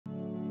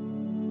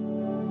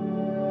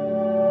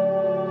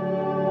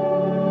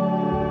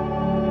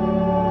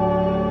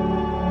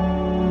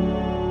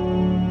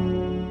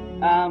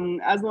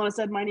As Lana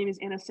said, my name is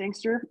Anna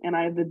Sangster, and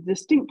I have the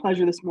distinct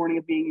pleasure this morning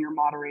of being your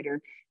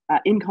moderator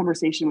in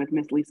conversation with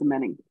Miss Lisa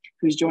Menning,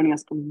 who's joining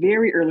us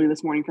very early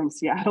this morning from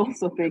Seattle.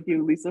 So thank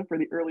you, Lisa, for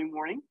the early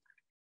morning.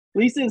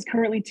 Lisa is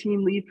currently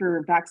team lead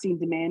for vaccine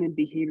demand and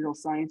behavioral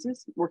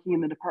sciences, working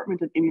in the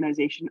Department of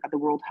Immunization at the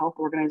World Health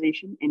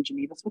Organization in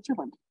Geneva,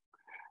 Switzerland.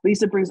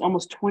 Lisa brings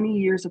almost 20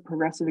 years of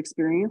progressive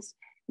experience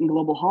in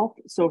global health,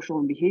 social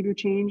and behavior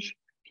change,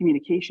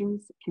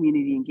 communications,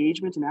 community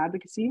engagement and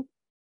advocacy,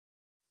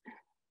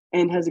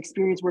 and has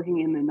experience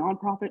working in the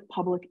nonprofit,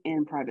 public,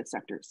 and private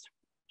sectors.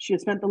 She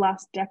has spent the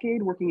last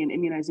decade working in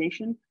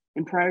immunization,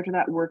 and prior to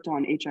that worked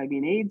on HIV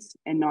and AIDS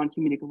and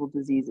non-communicable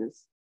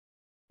diseases.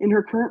 In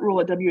her current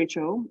role at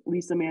WHO,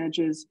 Lisa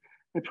manages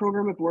a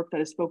program of work that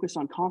is focused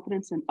on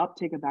confidence and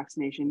uptake of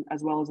vaccination,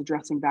 as well as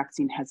addressing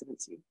vaccine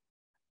hesitancy.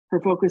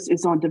 Her focus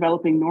is on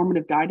developing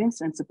normative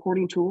guidance and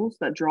supporting tools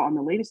that draw on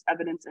the latest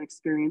evidence and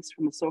experience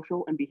from the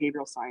social and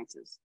behavioral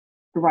sciences,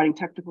 providing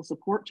technical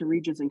support to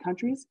regions and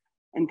countries,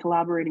 and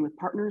collaborating with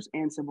partners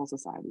and civil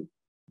society.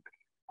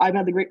 I've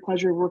had the great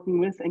pleasure of working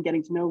with and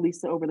getting to know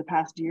Lisa over the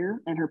past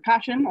year, and her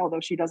passion, although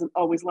she doesn't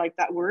always like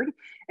that word,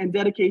 and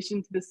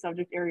dedication to this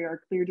subject area are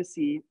clear to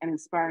see and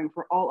inspiring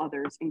for all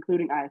others,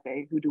 including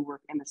IFA, who do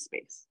work in this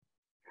space.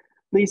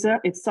 Lisa,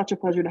 it's such a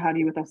pleasure to have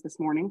you with us this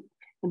morning.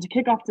 And to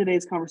kick off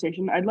today's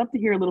conversation, I'd love to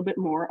hear a little bit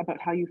more about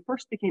how you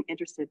first became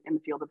interested in the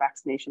field of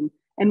vaccination,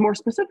 and more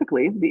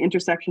specifically, the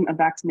intersection of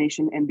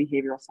vaccination and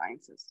behavioral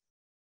sciences.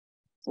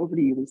 So over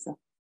to you, Lisa.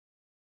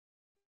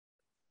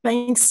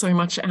 Thanks so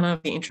much, Anna,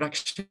 for the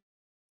introduction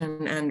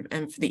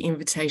and for the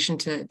invitation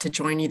to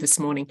join you this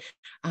morning.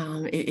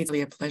 It's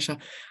really a pleasure.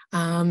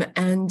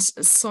 And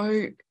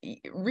so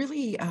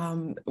really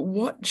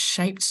what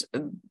shaped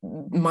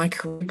my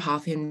career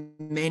path in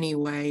many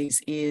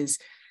ways is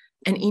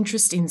an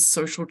interest in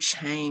social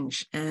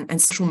change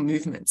and social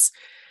movements.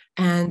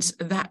 And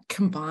that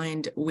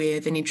combined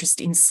with an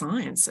interest in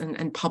science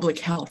and public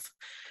health.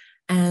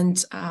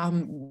 And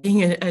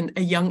being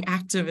a young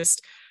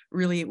activist,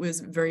 really, it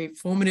was very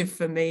formative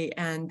for me.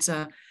 And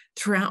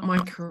throughout my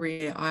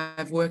career,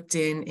 I've worked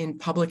in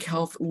public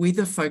health with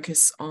a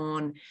focus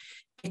on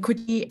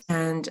equity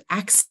and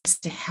access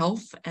to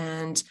health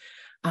and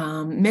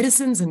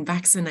medicines and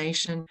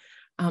vaccination,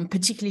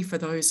 particularly for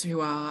those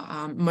who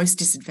are most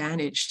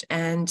disadvantaged.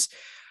 And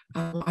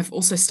I've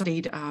also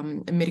studied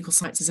medical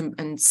sciences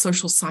and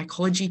social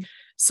psychology.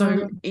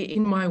 So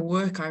in my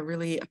work, I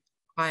really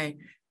apply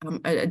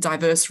a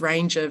diverse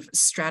range of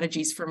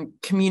strategies, from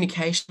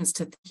communications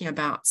to thinking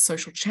about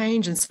social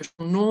change and social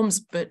norms,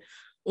 but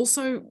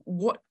also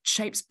what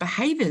shapes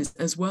behaviours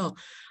as well.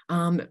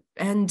 And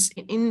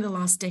in the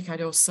last decade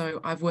or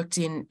so, I've worked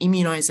in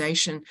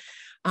immunisation,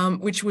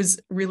 which was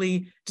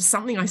really just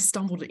something I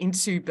stumbled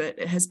into, but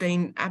it has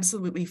been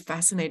absolutely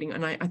fascinating.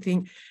 And I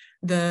think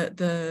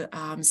the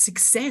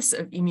success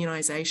of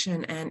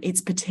immunisation and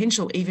its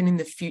potential even in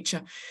the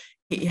future,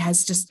 it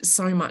has just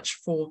so much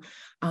for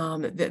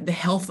the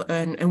health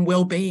and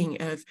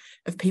well-being of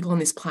people on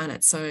this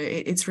planet. So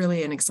it's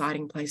really an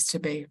exciting place to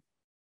be.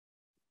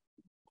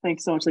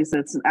 Thanks so much, Lisa.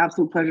 It's an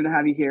absolute pleasure to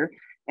have you here.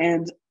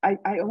 And I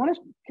want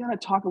to kind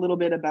of talk a little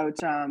bit about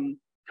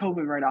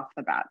COVID right off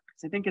the bat,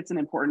 because I think it's an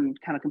important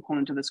kind of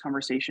component of this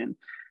conversation.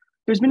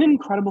 There's been an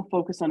incredible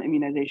focus on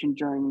immunization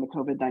during the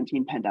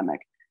COVID-19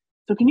 pandemic.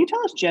 So can you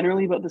tell us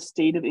generally about the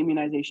state of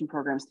immunization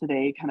programs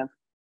today, kind of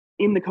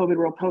in the COVID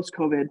world,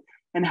 post-COVID,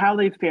 and how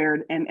they've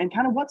fared, and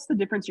kind of what's the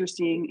difference you're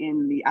seeing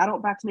in the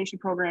adult vaccination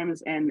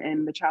programs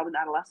and the child and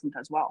adolescent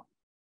as well?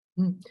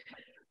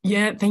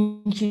 Yeah,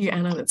 thank you,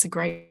 Anna. That's a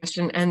great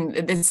question. And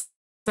there's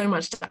so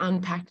much to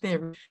unpack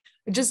there.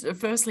 Just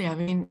firstly, I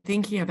mean,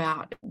 thinking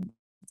about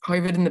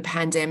COVID and the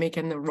pandemic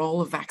and the role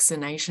of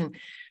vaccination,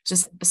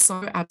 just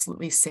so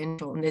absolutely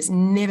central. And there's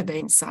never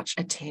been such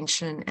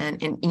attention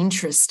and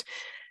interest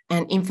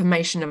and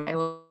information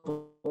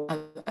available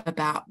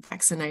about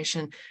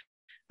vaccination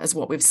as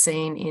what we've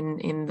seen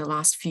in the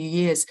last few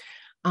years.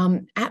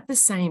 At the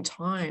same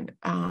time,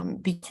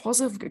 because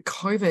of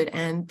COVID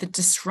and the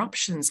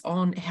disruptions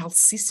on health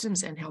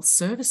systems and health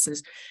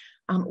services,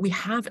 we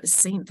have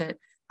seen that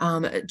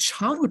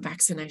childhood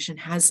vaccination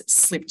has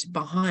slipped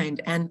behind.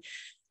 And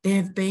there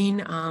have been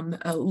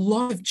a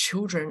lot of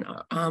children,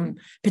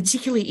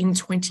 particularly in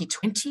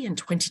 2020 and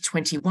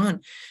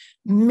 2021,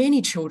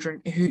 many children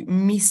who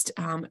missed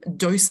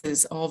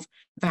doses of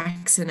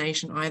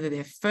vaccination, either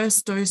their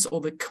first dose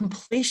or the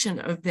completion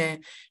of their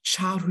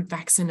childhood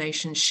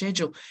vaccination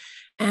schedule.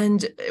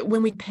 And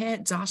when we compare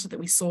data that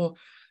we saw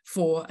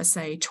for,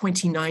 say,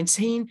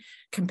 2019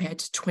 compared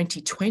to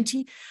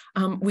 2020,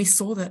 we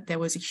saw that there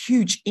was a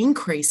huge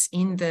increase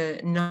in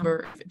the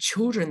number of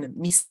children that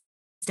missed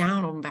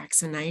down on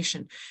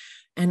vaccination.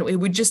 And we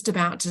were just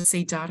about to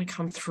see data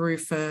come through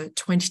for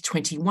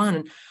 2021,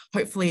 and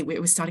hopefully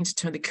we're starting to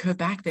turn the curve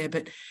back there.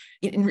 But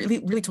in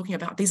really talking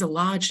about, these are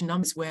large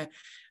numbers where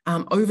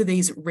over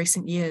these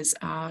recent years,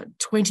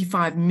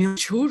 25 million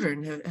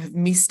children have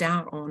missed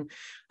out on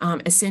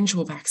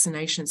essential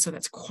vaccinations. So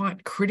that's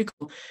quite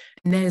critical.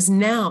 And there's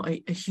now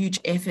a huge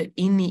effort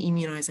in the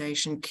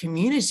immunisation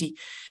community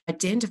to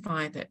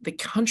identify the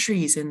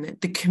countries and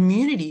the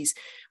communities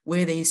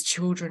where these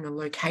children are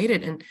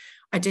located and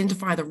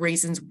identify the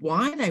reasons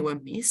why they were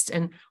missed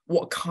and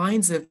what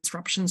kinds of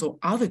disruptions or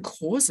other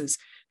causes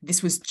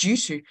this was due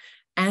to,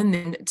 and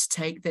then to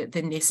take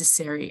the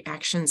necessary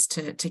actions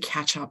to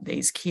catch up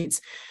these kids.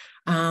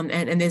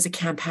 And there's a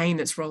campaign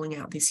that's rolling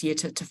out this year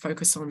to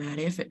focus on that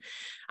effort.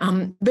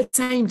 But at the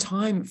same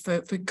time,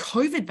 for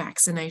COVID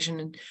vaccination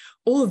and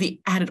all of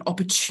the added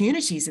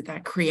opportunities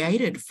that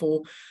created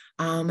for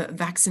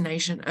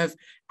vaccination of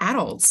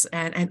adults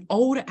and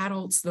older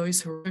adults,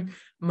 those who are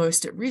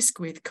most at risk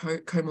with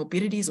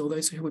comorbidities or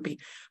those who would be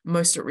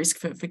most at risk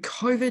for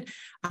COVID,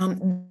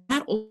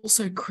 that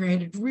also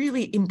created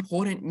really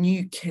important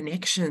new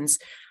connections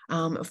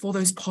for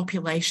those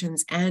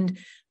populations and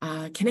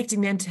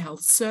connecting them to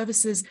health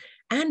services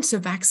and to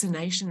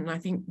vaccination. And I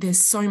think there's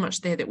so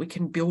much there that we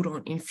can build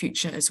on in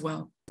future as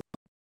well.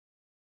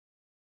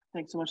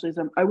 Thanks so much,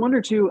 Lisa. I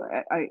wonder too,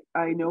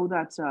 I know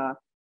that,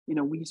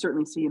 we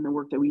certainly see in the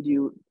work that we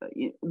do,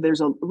 there's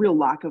a real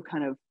lack of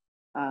kind of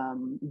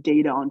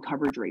data on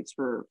coverage rates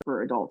for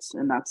adults.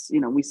 And that's,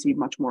 we see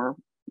much more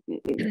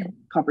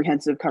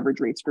comprehensive coverage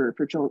rates for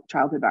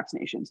childhood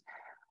vaccinations.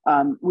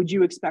 Would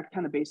you expect,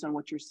 kind of based on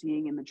what you're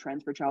seeing in the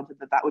trends for childhood,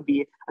 that would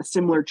be a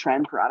similar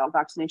trend for adult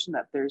vaccination,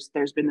 that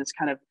there's been this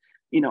kind of,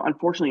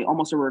 unfortunately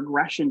almost a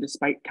regression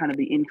despite kind of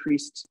the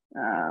increased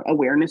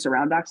awareness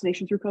around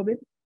vaccination through COVID?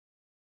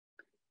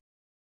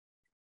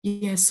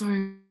 Yeah,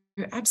 so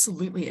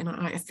absolutely. And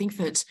I think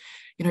that,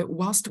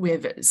 whilst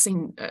we've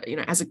seen,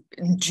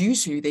 due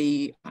to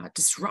the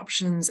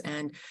disruptions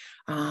and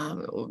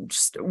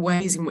just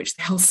ways in which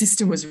the health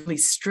system was really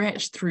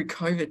stretched through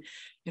COVID,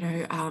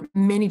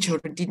 many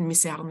children did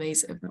miss out on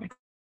these.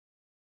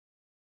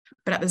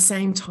 But at the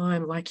same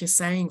time, like you're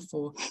saying,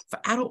 for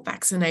adult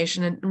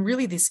vaccination and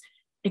really this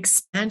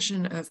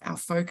expansion of our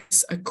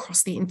focus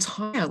across the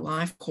entire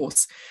life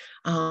course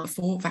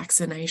for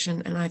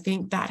vaccination. And I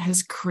think that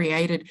has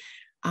created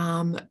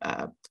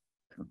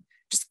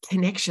just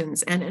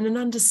connections and an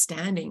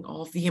understanding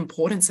of the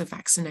importance of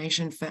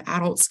vaccination for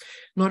adults,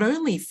 not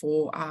only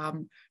for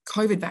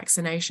COVID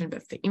vaccination,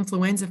 but for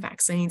influenza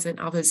vaccines and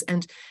others.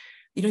 And,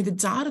 the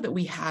data that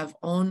we have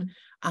on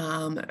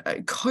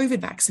COVID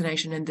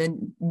vaccination and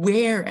then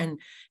where and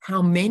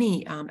how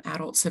many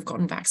adults have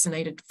gotten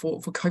vaccinated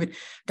for COVID,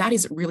 that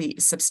is really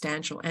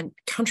substantial. And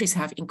countries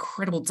have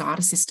incredible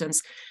data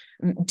systems,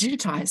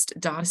 digitized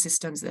data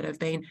systems that have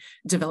been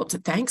developed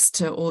thanks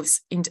to all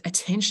this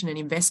attention and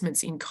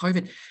investments in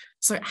COVID.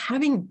 So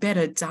having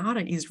better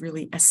data is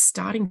really a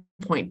starting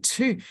point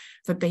too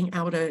for being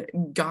able to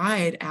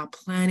guide our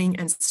planning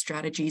and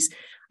strategies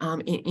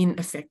in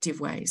effective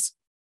ways.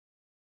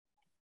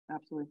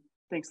 Absolutely.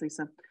 Thanks,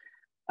 Lisa.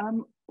 I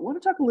want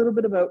to talk a little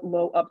bit about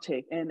low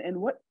uptake and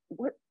what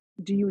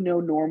do you know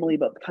normally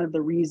about kind of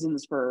the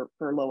reasons for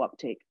low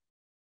uptake?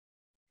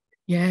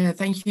 Yeah,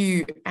 thank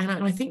you. And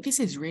I think this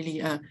is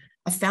really a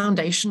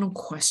foundational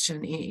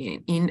question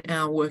in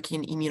our work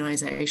in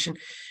immunisation,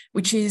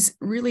 which is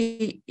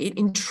really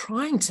in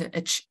trying to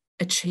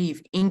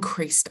achieve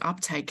increased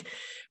uptake,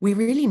 we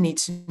really need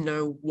to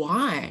know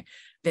why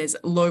there's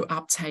low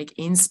uptake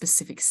in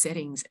specific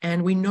settings.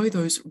 And we know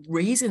those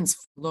reasons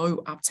for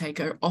low uptake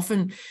are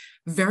often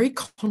very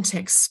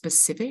context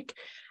specific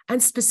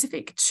and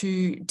specific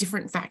to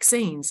different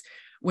vaccines,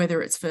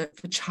 whether it's for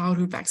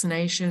childhood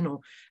vaccination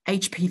or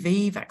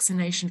HPV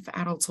vaccination for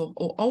adults or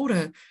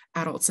older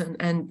adults and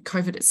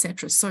COVID,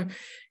 etc. So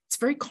it's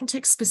very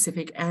context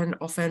specific and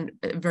often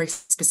very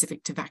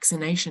specific to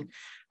vaccination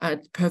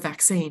per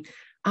vaccine.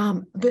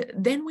 But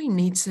then we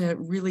need to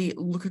really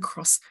look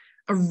across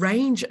a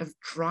range of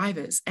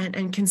drivers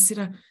and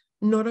consider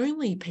not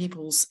only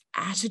people's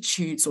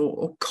attitudes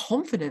or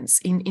confidence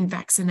in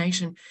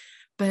vaccination,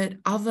 but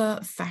other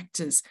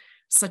factors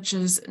such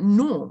as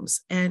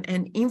norms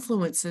and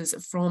influences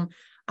from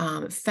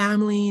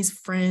families,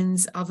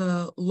 friends,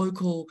 other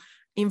local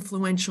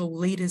influential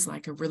leaders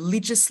like a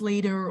religious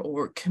leader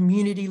or a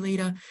community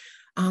leader.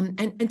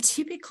 And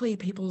typically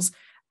people's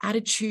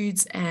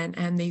attitudes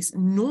and these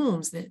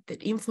norms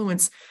that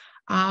influence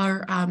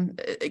are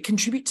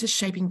contribute to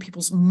shaping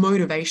people's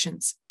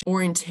motivations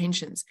or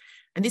intentions.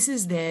 And this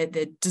is their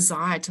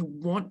desire to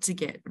want to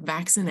get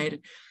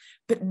vaccinated.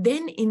 But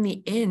then in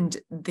the end,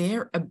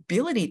 their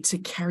ability to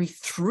carry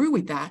through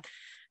with that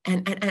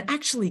and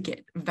actually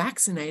get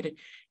vaccinated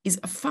is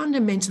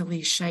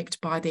fundamentally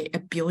shaped by their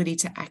ability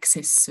to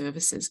access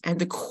services and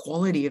the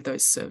quality of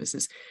those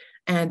services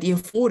and the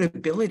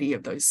affordability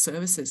of those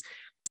services.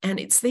 And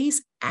it's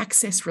these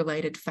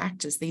access-related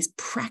factors, these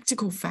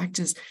practical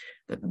factors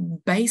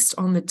that, based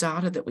on the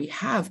data that we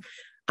have,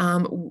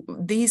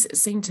 these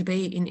seem to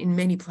be in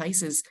many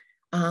places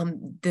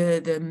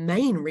the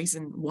main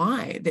reason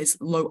why there's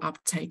low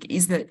uptake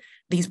is that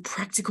these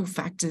practical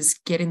factors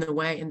get in the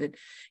way, and that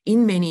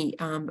in many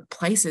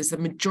places, the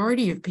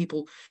majority of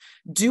people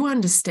do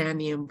understand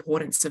the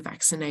importance of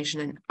vaccination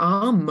and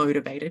are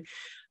motivated.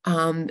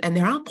 And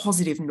there are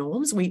positive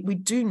norms. We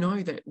do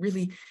know that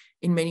really,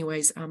 in many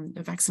ways,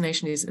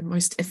 vaccination is the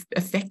most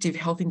effective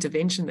health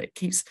intervention that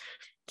keeps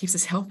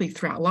us healthy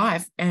throughout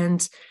life.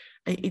 And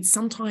it's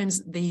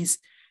sometimes these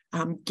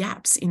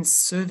gaps in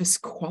service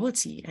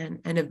quality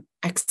and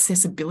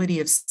accessibility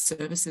of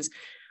services,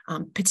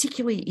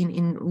 particularly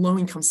in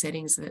low-income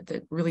settings,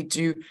 that really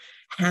do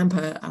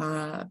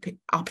hamper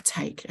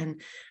uptake.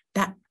 And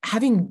that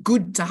having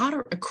good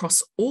data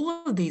across all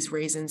of these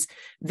reasons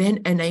then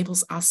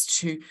enables us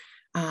to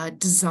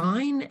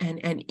design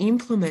and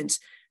implement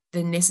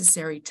the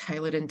necessary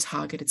tailored and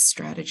targeted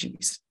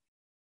strategies.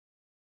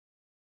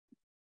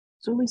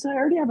 So Lisa, I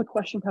already have a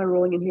question kind of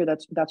rolling in here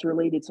that's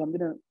related, so I'm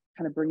going to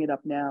kind of bring it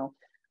up now.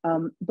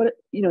 But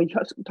you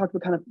talked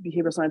about kind of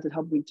behavioral science that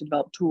helped me to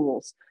develop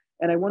tools,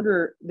 and I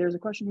wonder, there's a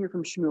question here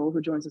from Shmuel,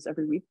 who joins us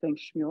every week.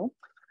 Thanks, Shmuel.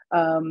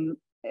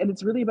 And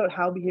it's really about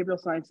how behavioral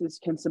sciences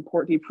can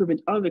support the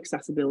improvement of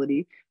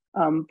accessibility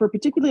for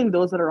particularly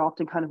those that are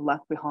often kind of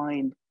left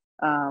behind,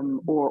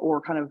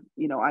 or kind of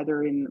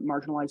either in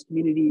marginalized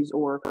communities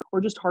or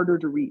just harder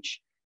to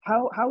reach.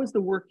 How is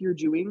the work you're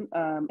doing,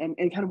 and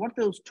kind of what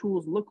those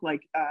tools look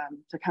like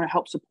to kind of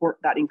help support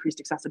that increased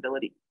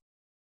accessibility?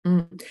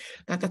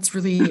 That's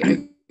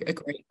really a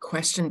great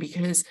question,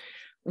 because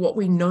what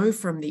we know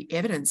from the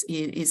evidence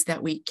is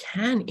that we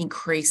can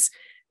increase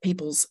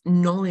people's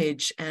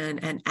knowledge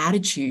and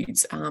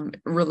attitudes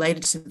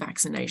related to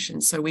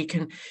vaccination. So we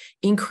can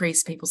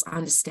increase people's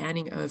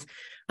understanding of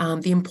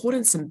the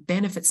importance and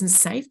benefits and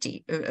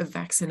safety of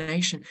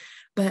vaccination.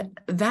 But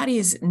that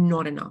is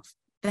not enough.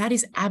 That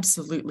is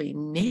absolutely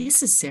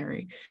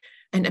necessary.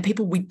 And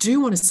people, we do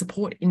want to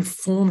support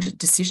informed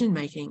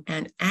decision-making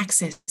and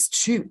access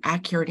to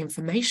accurate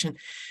information.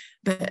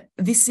 But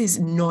this is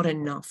not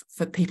enough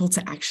for people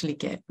to actually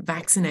get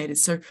vaccinated.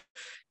 So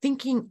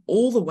thinking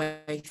all the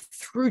way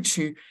through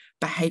to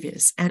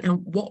behaviors and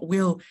what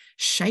will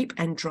shape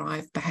and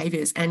drive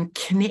behaviors and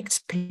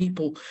connect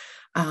people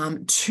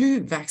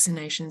to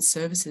vaccination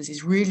services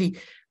is really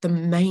the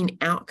main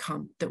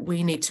outcome that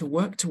we need to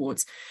work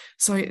towards.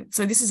 So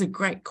this is a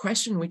great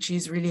question, which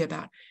is really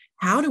about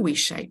how do we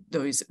shape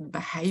those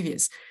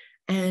behaviors?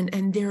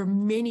 And there are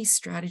many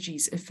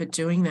strategies for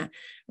doing that,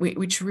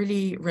 which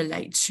really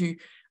relate to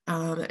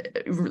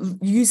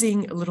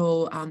using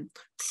little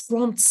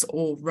prompts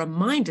or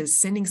reminders,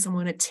 sending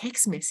someone a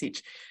text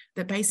message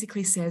that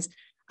basically says,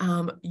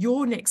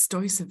 your next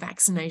dose of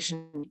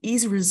vaccination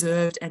is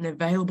reserved and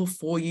available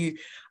for you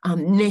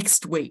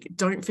next week.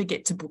 Don't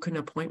forget to book an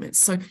appointment.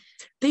 So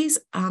these,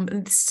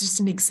 this is just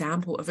an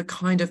example of a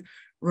kind of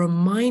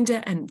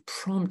reminder and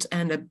prompt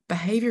and a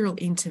behavioral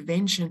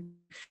intervention.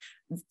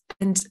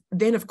 And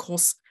then, of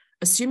course,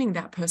 assuming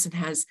that person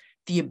has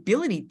the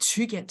ability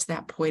to get to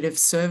that point of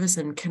service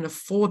and can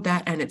afford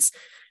that, and it's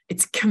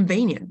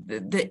convenient.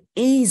 The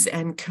ease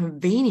and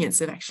convenience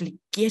of actually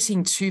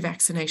getting to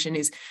vaccination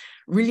is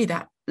really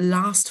that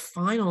last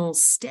final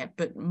step,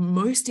 but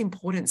most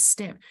important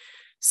step.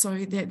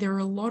 So there are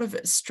a lot of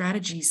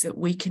strategies that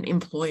we can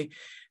employ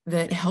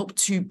that help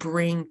to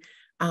bring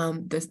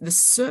the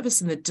service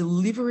and the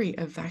delivery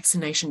of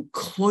vaccination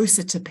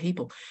closer to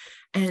people.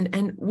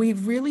 And we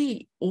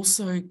really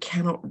also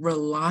cannot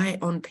rely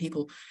on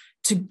people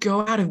to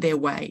go out of their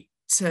way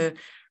to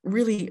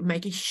really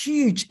make a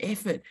huge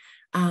effort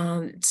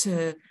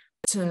to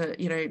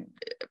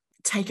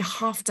take a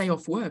half day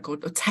off work or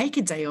take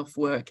a day off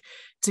work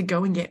to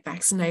go and get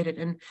vaccinated.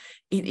 And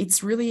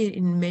it's really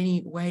in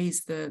many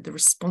ways the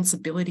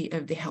responsibility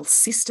of the health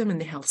system and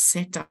the health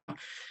sector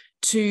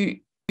to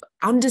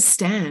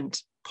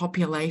understand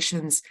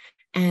populations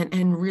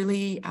and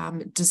really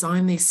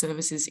design these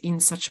services in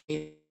such a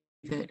way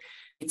that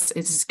it's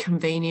as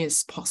convenient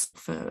as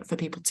possible for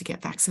people to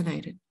get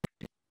vaccinated.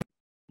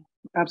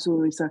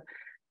 Absolutely. So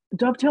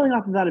dovetailing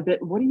off of that a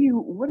bit, what are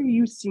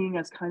you seeing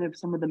as kind of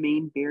some of the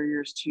main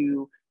barriers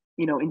to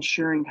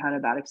ensuring kind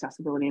of that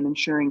accessibility and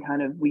ensuring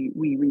kind of we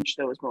reach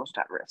those most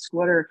at risk?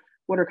 What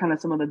are kind of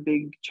some of the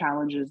big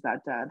challenges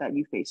that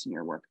you face in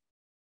your work?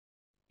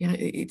 Yeah,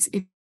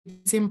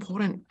 it's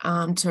important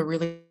to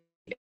really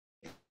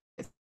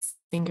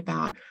think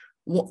about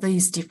what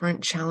these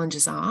different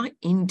challenges are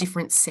in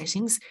different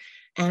settings,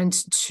 and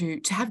to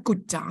have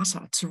good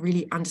data to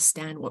really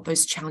understand what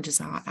those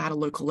challenges are at a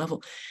local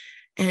level.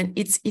 And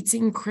it's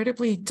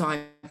incredibly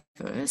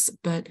diverse,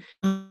 but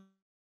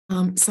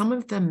some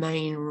of the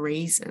main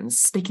reasons,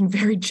 speaking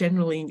very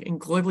generally and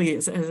globally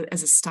as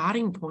a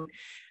starting point,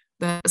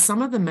 but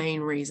some of the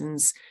main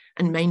reasons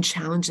and main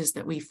challenges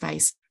that we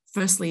face,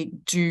 firstly,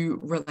 do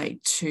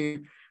relate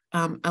to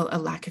a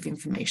lack of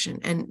information,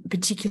 and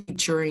particularly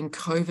during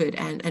COVID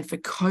and for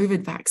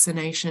COVID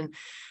vaccination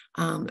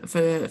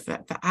for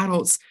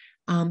adults,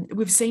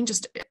 we've seen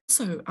just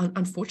also,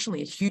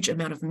 unfortunately, a huge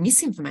amount of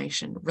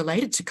misinformation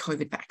related to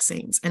COVID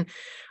vaccines, and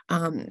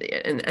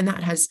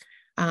that has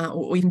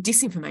or even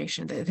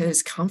disinformation that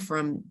has come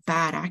from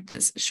bad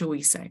actors, shall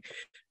we say.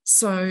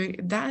 So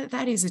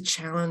that is a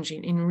challenge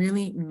in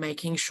really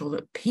making sure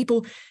that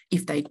people,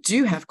 if they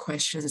do have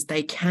questions,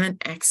 they can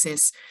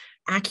access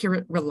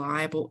accurate,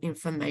 reliable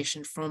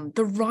information from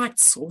the right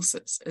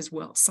sources as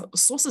well, so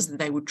sources that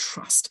they would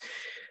trust.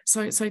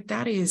 So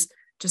that is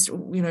just,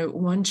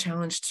 one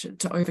challenge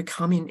to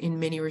overcome in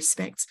many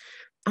respects.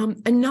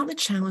 Another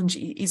challenge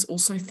is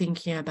also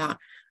thinking about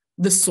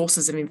the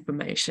sources of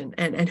information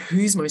and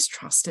who's most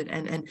trusted,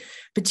 and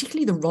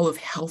particularly the role of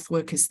health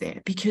workers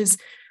there, because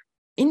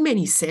in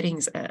many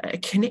settings, a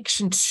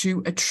connection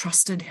to a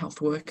trusted health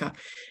worker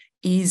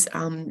is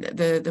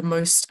the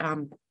most,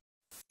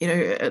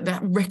 that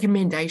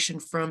recommendation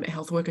from a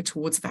health worker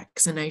towards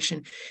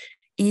vaccination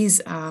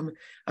is an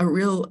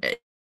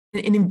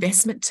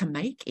investment to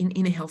make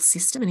in a health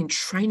system and in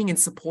training and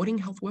supporting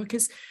health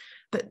workers.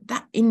 But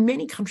that in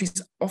many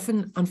countries,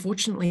 often,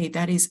 unfortunately,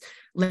 that is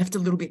left a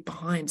little bit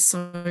behind.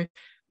 So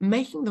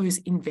making those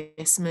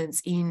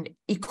investments in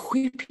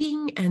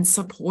equipping and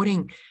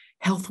supporting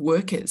health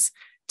workers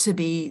to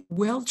be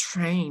well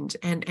trained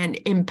and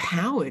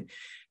empowered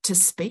to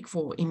speak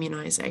for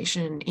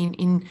immunization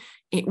in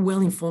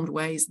well-informed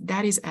ways,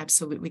 that is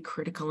absolutely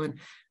critical and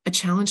a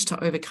challenge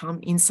to overcome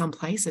in some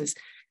places.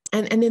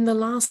 And then the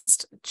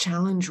last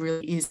challenge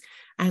really is,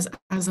 as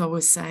I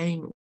was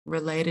saying,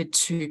 related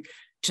to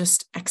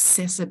just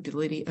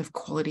accessibility of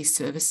quality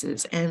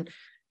services and,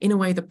 in a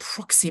way, the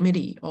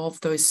proximity of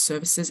those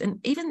services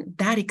and even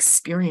that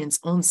experience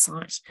on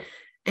site.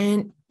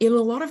 And in a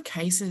lot of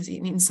cases,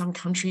 in some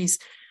countries,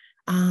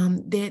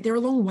 there are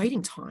long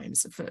waiting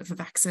times for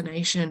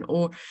vaccination,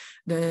 or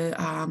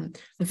the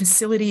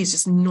facility is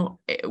just not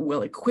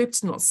well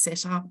equipped, not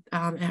set up.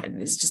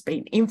 There's just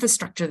been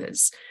infrastructure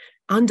that's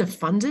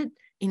underfunded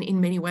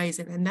in many ways,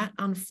 and that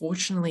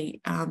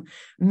unfortunately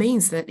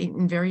means that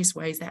in various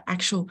ways that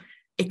actual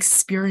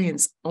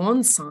experience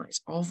on site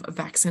of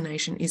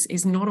vaccination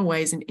is not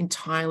always an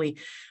entirely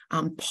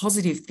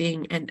positive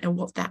thing, and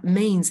what that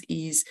means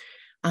is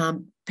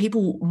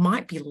people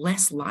might be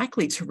less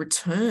likely to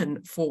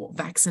return for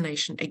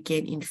vaccination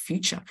again in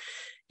future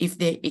if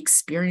their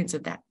experience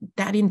of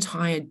that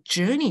entire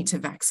journey to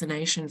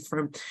vaccination,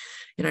 from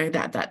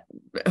that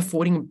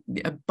affording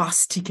a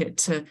bus ticket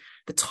to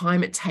the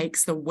time it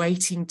takes, the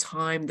waiting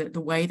time,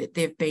 the way that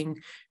they've been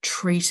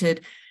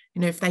treated,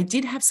 if they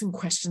did have some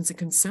questions and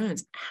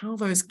concerns, how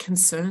those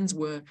concerns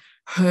were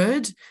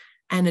heard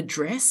and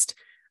addressed.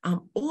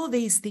 All of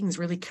these things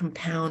really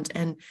compound,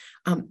 and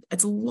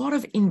it's a lot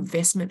of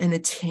investment and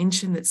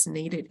attention that's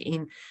needed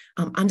in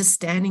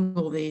understanding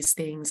all these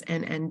things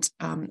and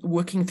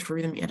working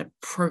through them at a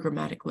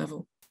programmatic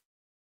level.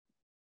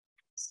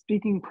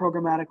 Speaking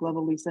programmatic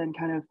level, Lisa, and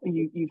kind of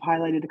you've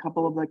highlighted a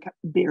couple of the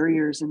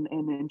barriers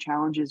and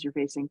challenges you're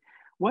facing.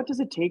 What does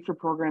it take for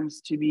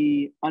programs to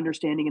be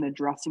understanding and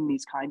addressing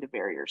these kind of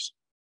barriers?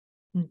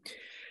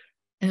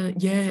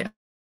 Yeah,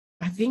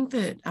 I think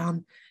that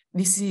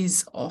this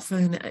is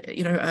often,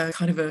 a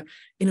kind of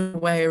in a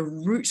way, a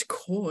root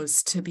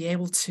cause to be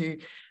able to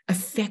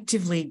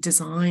effectively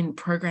design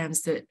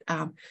programs that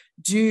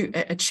do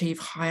achieve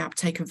high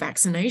uptake of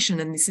vaccination.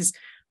 And this is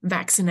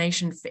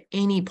vaccination for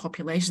any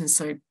population,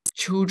 so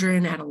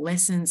children,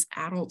 adolescents,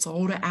 adults,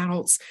 older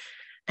adults.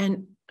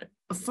 And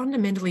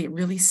fundamentally, it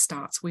really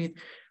starts with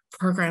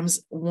programs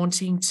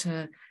wanting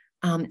to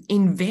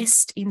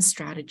invest in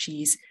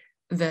strategies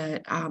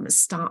that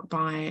start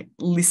by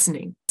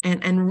listening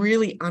and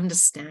really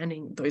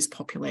understanding those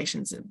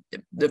populations,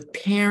 the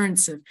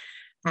parents of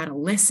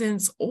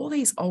adolescents, all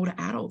these older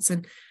adults,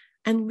 and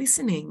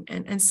listening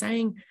and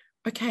saying,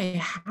 okay,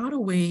 how do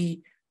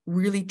we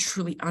really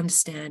truly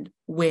understand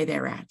where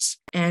they're at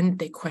and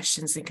their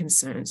questions and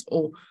concerns,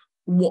 or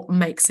what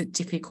makes it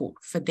difficult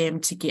for them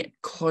to get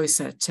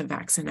closer to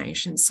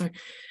vaccination? So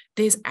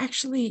there's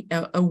actually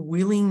a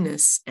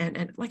willingness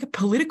and like a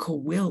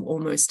political will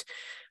almost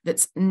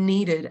that's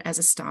needed as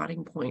a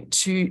starting point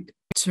to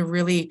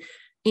really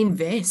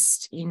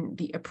invest in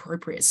the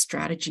appropriate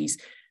strategies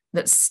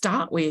that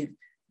start with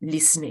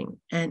listening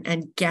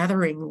and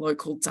gathering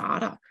local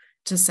data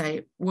to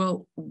say,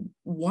 well,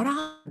 what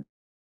are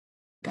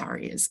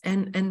barriers?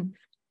 And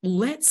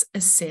let's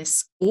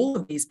assess all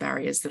of these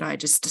barriers that I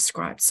just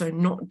described. So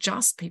not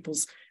just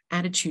people's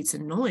attitudes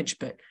and knowledge,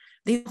 but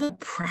the other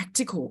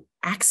practical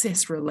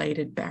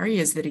access-related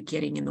barriers that are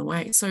getting in the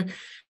way. So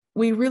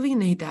we really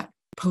need that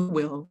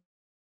will.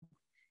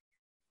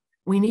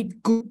 We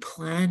need good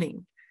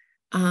planning.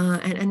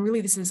 And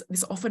really,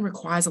 this often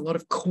requires a lot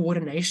of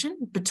coordination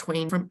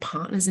between different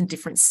partners and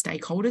different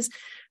stakeholders.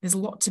 There's a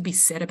lot to be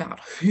said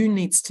about who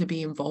needs to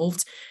be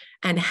involved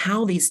and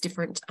how these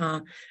different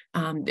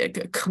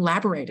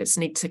collaborators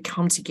need to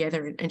come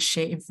together and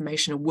share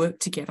information and work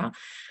together.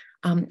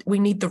 We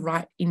need the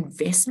right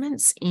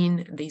investments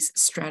in these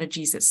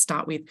strategies that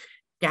start with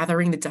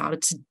gathering the data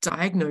to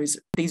diagnose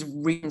these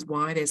reasons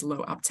why there's low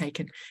uptake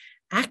and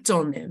act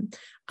on them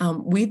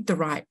with the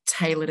right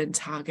tailored and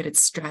targeted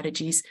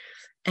strategies.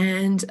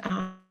 And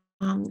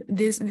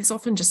there's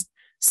often just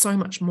so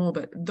much more,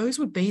 but those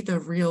would be the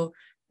real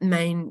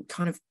main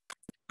kind of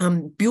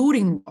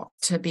building block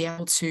to be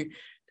able to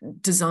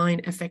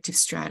design effective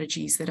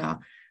strategies that are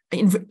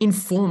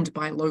informed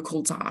by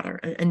local data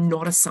and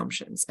not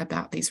assumptions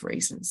about these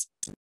reasons.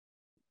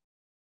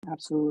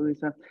 Absolutely.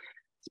 So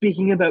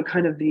speaking about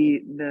kind of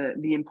the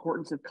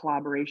importance of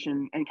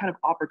collaboration and kind of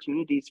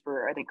opportunities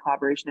for, I think,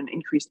 collaboration and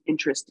increased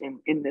interest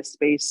in this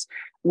space,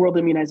 World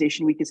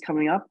Immunization Week is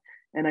coming up.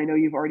 And I know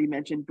you've already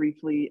mentioned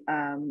briefly,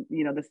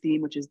 the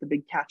theme, which is the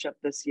big catch up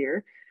this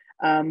year.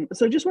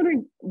 So just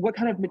wondering what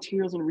kind of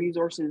materials and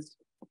resources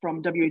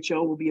from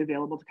WHO will be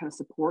available to kind of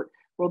support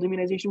World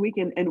Immunization Week,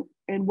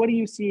 and what do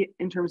you see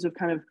in terms of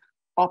kind of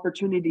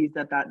opportunities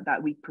that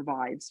week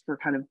provides for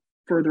kind of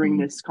furthering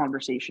this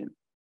conversation?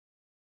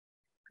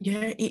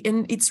 Yeah,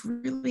 and it's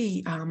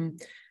really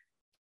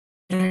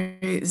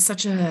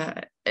such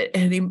an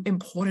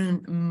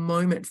important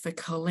moment for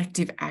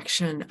collective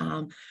action.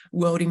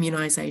 World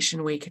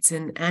Immunization Week. It's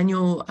an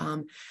annual,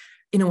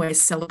 in a way,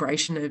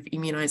 celebration of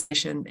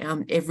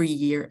immunization every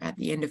year at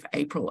the end of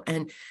April.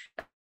 And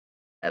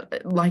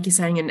like you're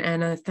saying, and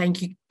Anna,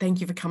 thank you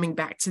for coming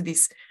back to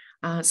this.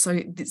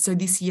 So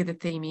this year the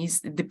theme is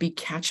the big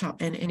catch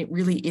up, and it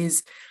really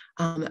is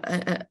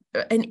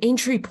an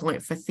entry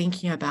point for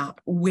thinking about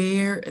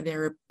where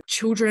there are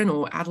children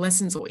or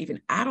adolescents or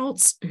even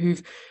adults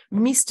who've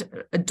missed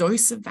a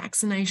dose of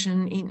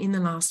vaccination in the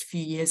last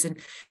few years, and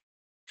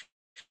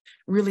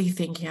really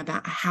thinking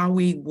about how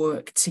we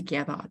work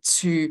together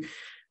to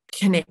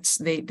connect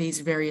these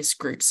various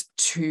groups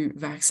to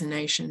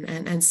vaccination.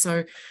 And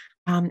so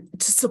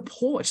to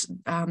support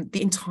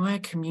the entire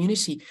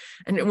community.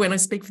 And when I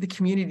speak for the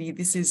community,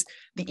 this is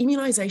the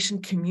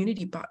immunisation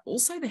community, but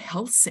also the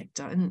health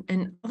sector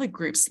and other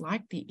groups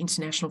like the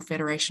International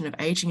Federation of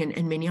Aging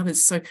and many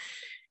others. So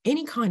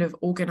any kind of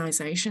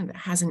organisation that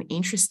has an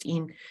interest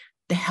in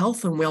the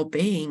health and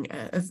well-being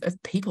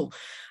of people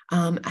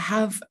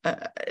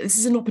this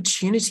is an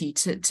opportunity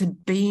to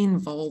be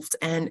involved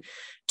and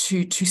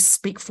to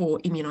speak for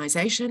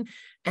immunisation,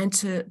 and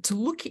to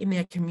look in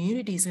their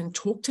communities and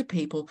talk to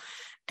people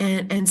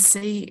and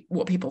see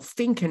what people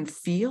think and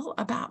feel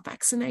about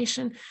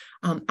vaccination.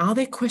 Are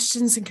there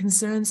questions and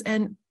concerns,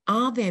 and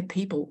are there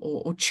people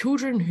or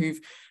children who've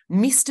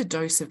missed a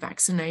dose of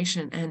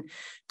vaccination, and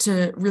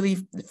to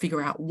really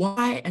figure out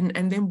why,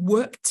 and then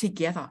work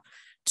together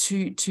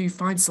to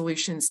find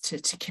solutions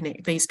to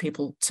connect these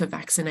people to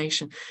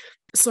vaccination.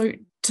 So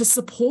to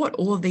support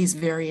all of these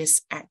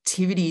various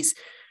activities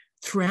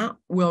throughout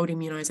World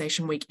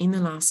Immunisation Week in the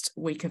last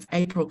week of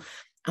April,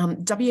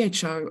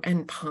 WHO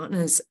and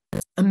partners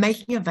are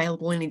making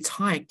available an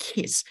entire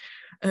kit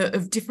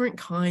of different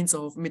kinds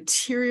of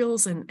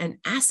materials and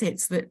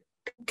assets that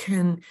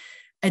can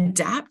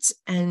adapt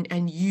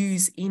and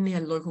use in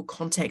their local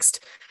context,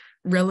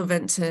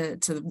 relevant to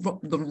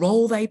the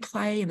role they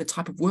play and the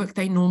type of work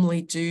they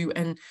normally do,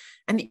 and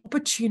the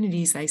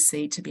opportunities they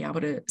see to be able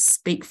to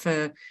speak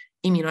for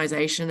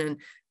immunisation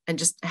and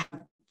just have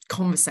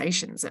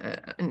conversations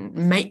and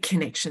make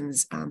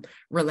connections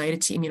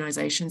related to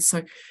immunisation.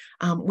 So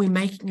we're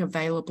making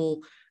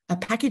available a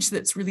package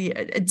that's really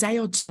a day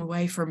or two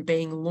away from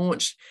being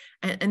launched.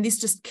 And this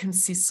just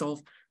consists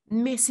of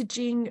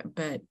messaging,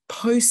 but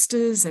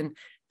posters and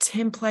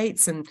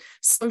templates and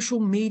social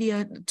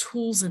media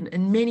tools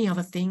and many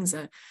other things,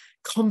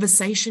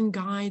 conversation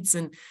guides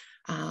and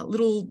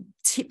little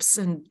tips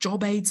and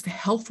job aids for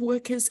health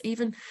workers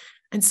even.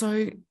 And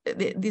so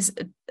there's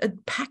a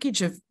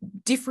package of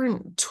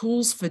different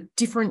tools for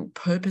different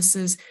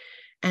purposes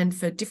and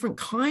for different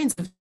kinds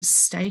of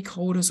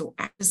stakeholders or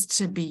actors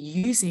to be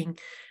using,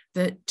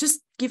 that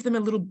just give them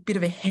a little bit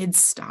of a head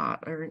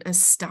start or a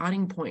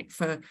starting point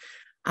for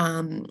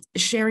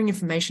sharing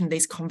information,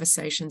 these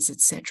conversations,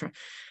 etc.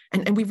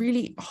 And we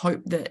really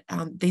hope that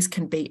these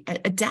can be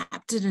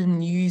adapted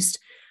and used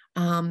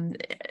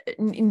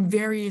in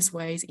various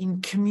ways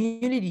in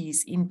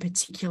communities in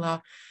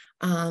particular,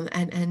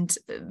 and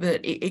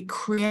that it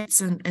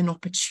creates an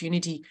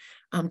opportunity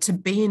to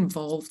be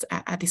involved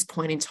at this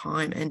point in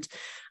time. And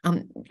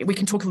we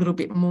can talk a little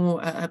bit more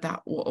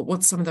about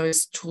what some of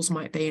those tools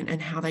might be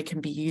and how they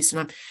can be used.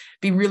 And I'd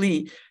be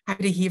really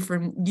happy to hear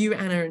from you,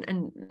 Anna,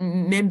 and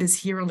members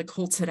here on the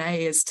call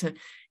today as to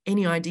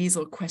any ideas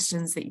or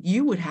questions that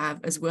you would have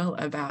as well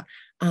about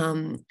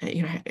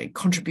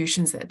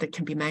contributions that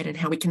can be made and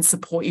how we can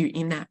support you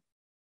in that.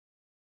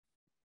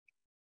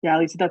 Yeah,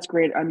 Lisa, that's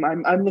great.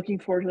 I'm looking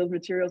forward to those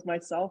materials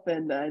myself,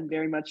 and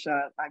very much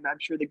I'm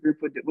sure the group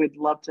would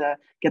love to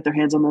get their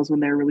hands on those when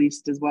they're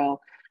released as well.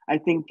 I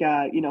think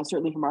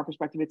certainly from our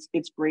perspective,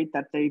 it's great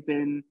that they've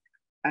been,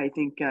 I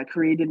think,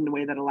 created in a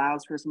way that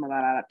allows for some of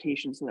that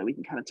adaptation, so that we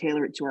can kind of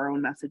tailor it to our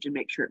own message and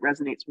make sure it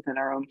resonates within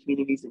our own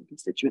communities and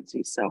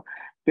constituencies. So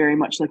very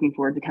much looking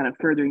forward to kind of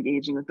further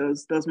engaging with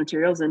those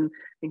materials and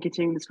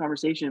continuing this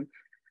conversation.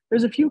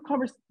 There's a few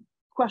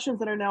questions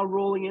that are now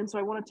rolling in, so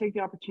I want to take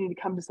the opportunity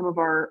to come to some of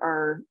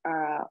our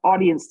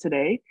audience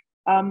today.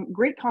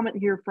 Great comment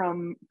here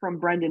from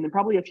Brendan, and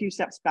probably a few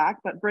steps back.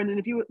 But Brendan,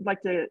 if you would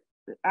like to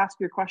ask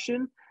your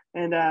question,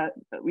 and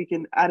we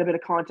can add a bit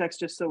of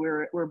context just so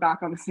we're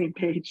back on the same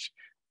page.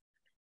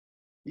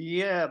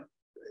 Yeah,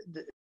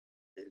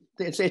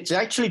 it's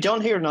actually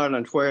done here in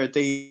Ireland, where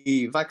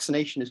the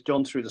vaccination is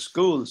done through the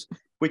schools,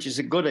 which is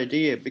a good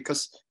idea,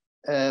 because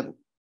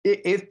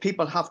if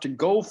people have to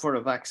go for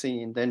a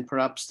vaccine, then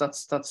perhaps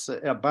that's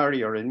a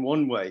barrier in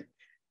one way.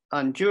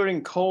 And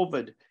during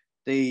COVID,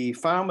 the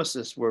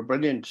pharmacists were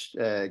brilliant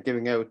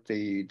giving out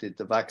the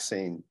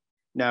vaccine.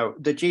 Now,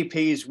 the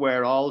GPs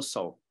were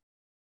also.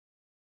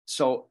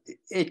 So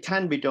it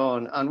can be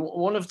done. And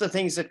one of the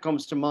things that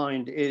comes to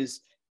mind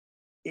is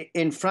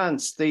in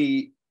France,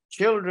 the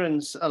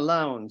children's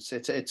allowance,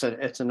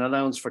 it's an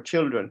allowance for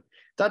children,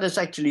 that is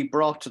actually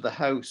brought to the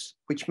house,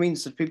 which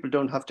means that people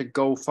don't have to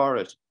go for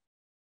it.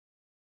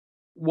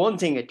 One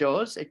thing it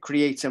does, it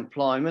creates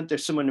employment.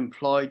 There's someone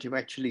employed to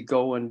actually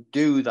go and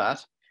do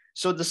that.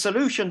 So the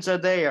solutions are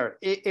there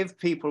if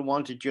people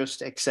want to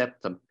just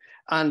accept them.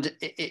 And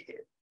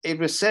it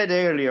was said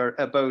earlier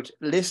about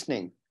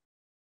listening.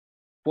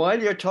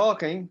 While you're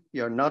talking,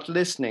 you're not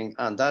listening.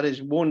 And that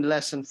is one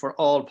lesson for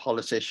all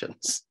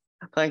politicians.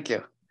 Thank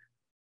you.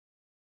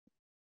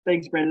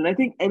 Thanks, Brendan. I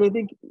think,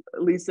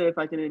 Lisa, if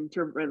I can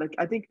interpret, like,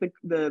 I think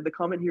the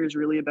comment here is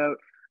really about,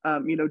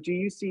 do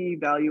you see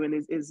value, and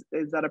is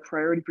that a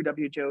priority for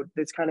WHO?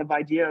 This kind of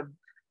idea of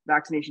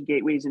vaccination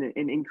gateways and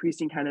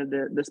increasing kind of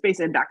the space,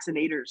 and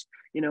vaccinators.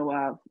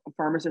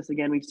 Pharmacists,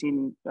 again, we've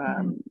seen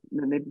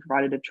they've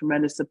provided a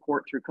tremendous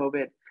support through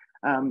COVID,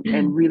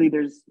 and really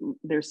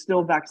there's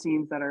still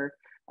vaccines that are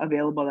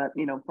available that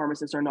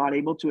pharmacists are not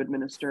able to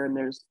administer, and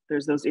there's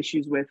those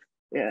issues with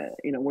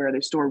where are they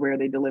stored, where are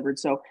they delivered.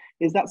 So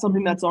is that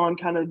something that's on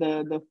kind of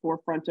the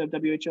forefront of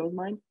WHO's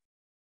mind?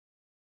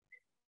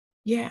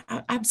 Yeah,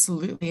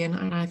 absolutely.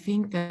 And I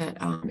think that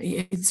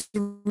it's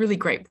really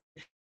great.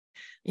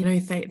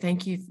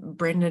 Thank you,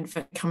 Brendan,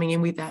 for coming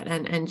in with that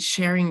and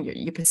sharing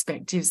your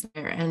perspectives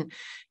there. And,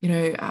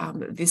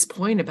 this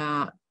point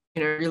about,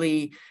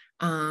 really,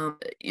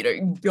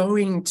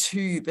 going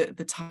to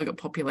the target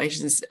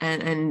populations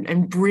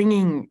and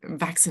bringing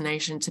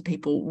vaccination to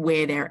people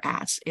where they're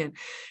at, and,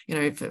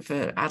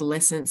 for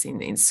adolescents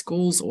in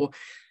schools or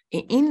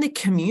in the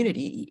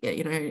community,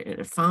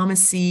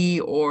 pharmacy,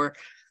 or,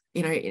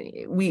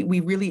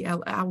 we really,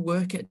 our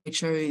work at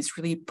WHO is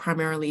really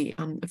primarily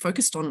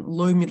focused on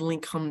low middle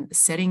income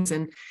settings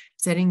in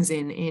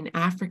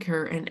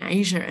Africa and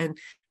Asia, and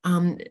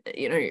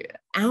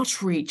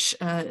outreach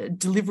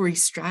delivery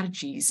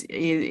strategies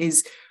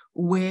is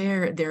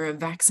where there are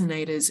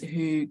vaccinators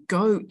who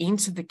go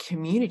into the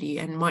community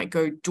and might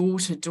go door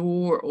to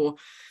door, or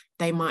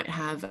they might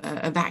have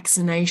a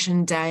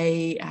vaccination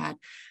day at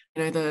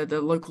the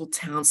local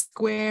town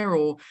square,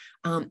 or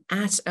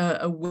at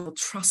a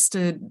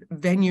well-trusted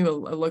venue,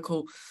 a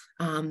local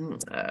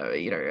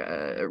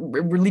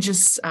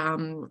religious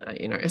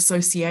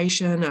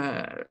association,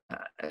 a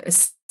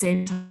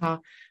centre.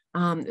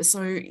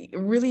 So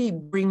really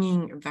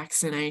bringing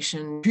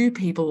vaccination to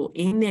people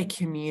in their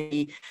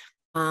community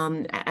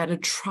at a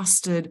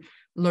trusted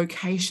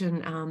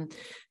location,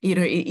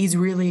 is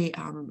really,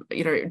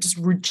 just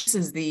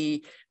reduces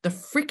the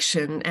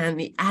friction and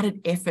the added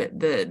effort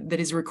that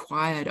is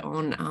required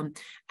on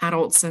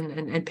adults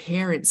and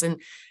parents. And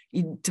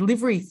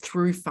delivery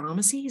through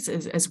pharmacies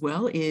as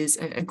well is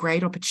a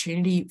great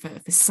opportunity for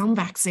some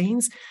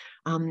vaccines,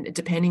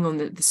 depending on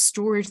the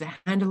storage, the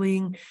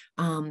handling,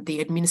 the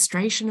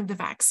administration of the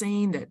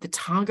vaccine, the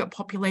target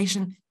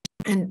population.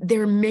 And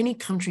there are many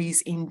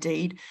countries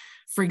indeed.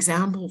 For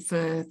example,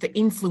 for the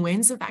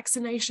influenza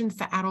vaccination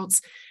for adults,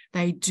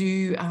 they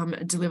do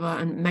deliver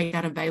and make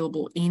that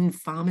available in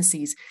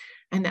pharmacies.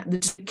 And that the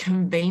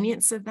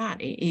convenience of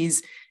that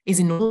is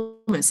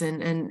enormous.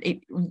 And it,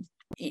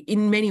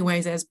 in many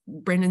ways, as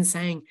Brendan's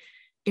saying,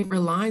 it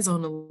relies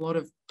on a lot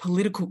of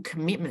political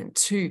commitment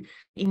to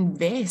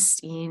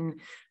invest in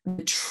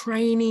the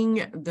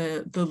training,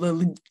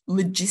 the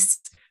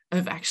logistics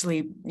of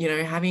actually,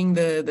 having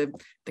the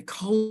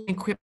cold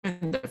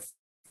equipment, the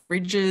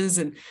fridges,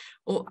 and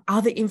or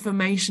other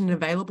information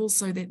available,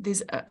 so that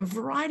there's a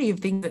variety of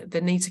things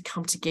that need to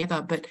come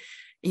together. But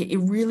it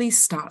really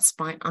starts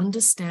by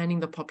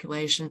understanding the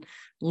population,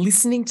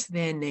 listening to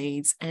their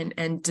needs,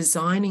 and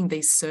designing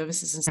these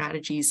services and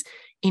strategies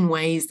in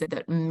ways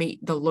that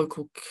meet the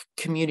local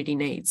community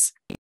needs.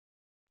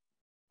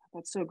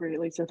 That's so great,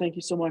 Lisa. Thank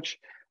you so much.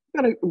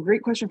 We've got a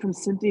great question from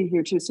Cynthia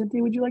here too.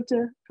 Cynthia, would you like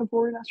to come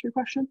forward and ask your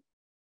question?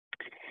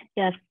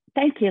 Yes,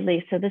 thank you,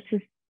 Lisa. This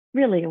is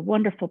really a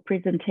wonderful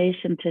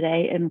presentation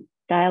today and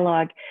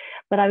dialogue.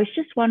 But I was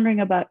just wondering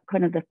about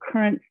kind of the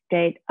current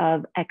state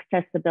of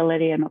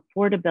accessibility and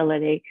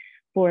affordability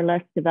for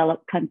less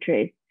developed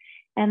countries.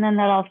 And then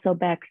that also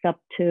backs up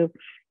to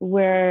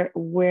where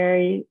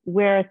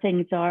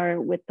things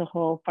are with the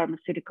whole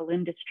pharmaceutical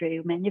industry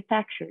who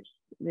manufactures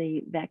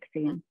the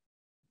vaccine.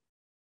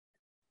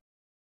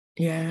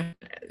 Yeah,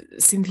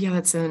 Cynthia,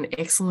 that's an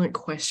excellent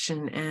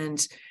question.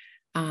 And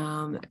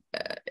I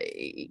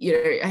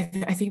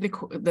think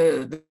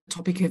the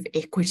topic of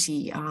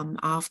equity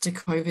after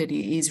COVID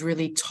is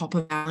really top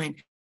of mind.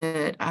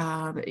 That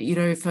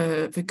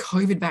for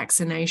COVID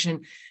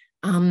vaccination,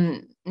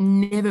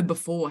 never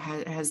before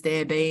has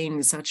there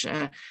been such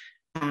a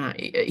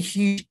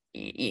huge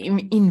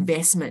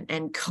investment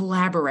and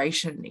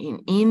collaboration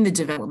in the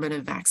development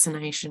of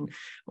vaccination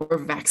or a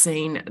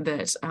vaccine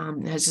that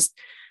has just,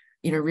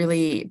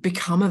 really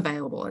become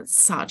available at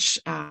such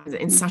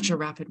in such a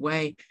rapid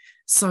way.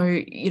 So,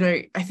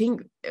 I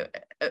think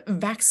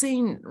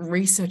vaccine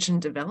research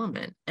and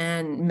development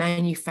and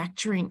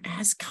manufacturing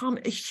has come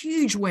a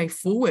huge way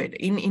forward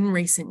in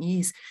recent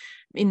years,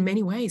 in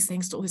many ways,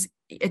 thanks to all this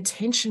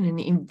attention and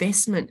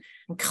investment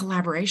and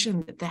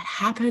collaboration that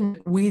happened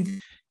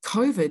with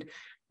COVID.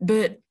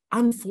 But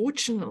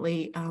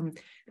unfortunately,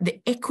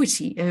 the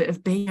equity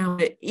of being able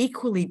to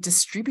equally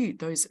distribute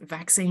those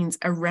vaccines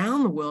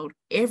around the world,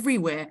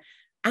 everywhere,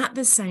 at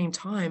the same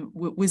time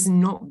was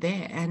not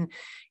there. And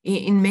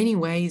in many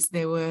ways,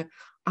 there were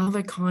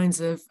other kinds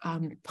of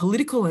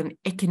political and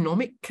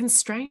economic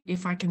constraint,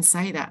 if I can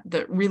say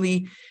that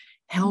really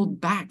held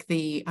back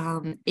the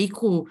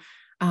equal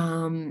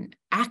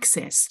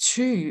access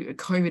to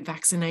COVID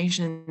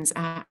vaccinations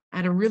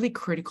at a really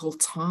critical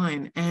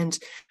time. And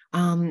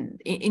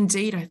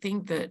indeed, I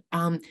think that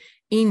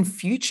in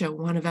future,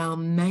 one of our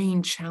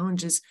main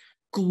challenges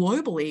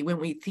globally, when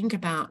we think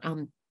about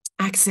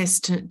access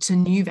to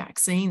new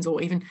vaccines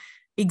or even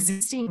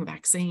existing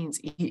vaccines,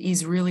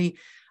 is really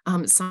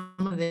some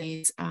of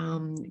these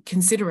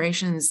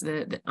considerations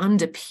that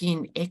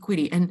underpin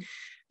equity. And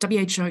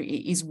WHO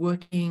is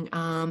working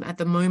at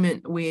the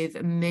moment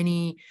with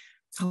many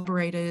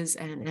collaborators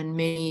and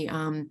many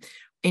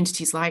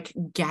entities like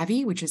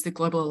Gavi, which is the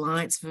Global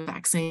Alliance for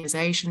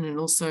Vaccination, and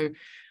also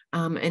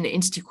an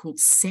entity called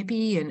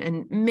CEPI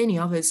and many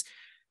others,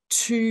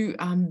 to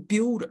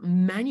build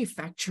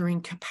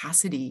manufacturing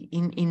capacity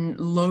in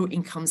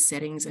low-income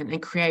settings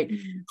and create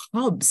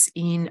hubs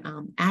in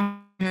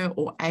Africa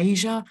or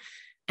Asia,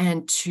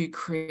 and to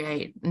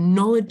create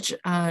knowledge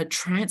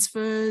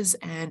transfers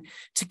and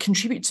to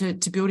contribute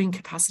to building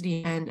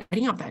capacity and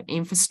setting up that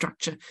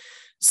infrastructure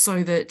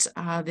so that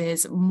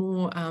there's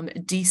more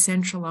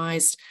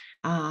decentralized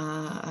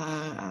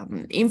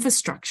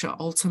infrastructure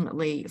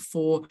ultimately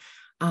for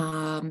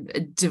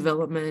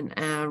development,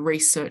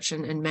 research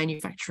and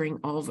manufacturing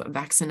of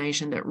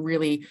vaccination that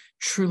really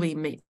truly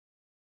meet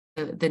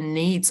the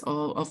needs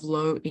of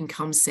low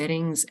income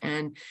settings,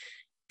 and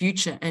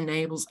future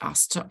enables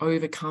us to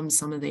overcome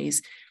some of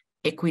these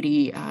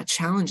equity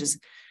challenges.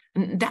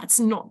 And that's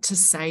not to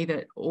say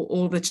that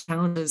all the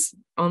challenges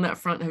on that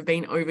front have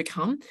been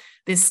overcome.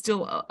 There's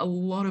still a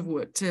lot of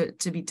work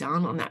to be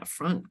done on that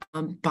front.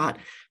 But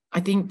I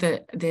think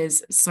that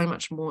there's so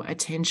much more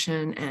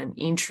attention and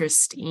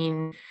interest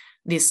in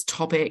this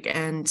topic,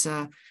 and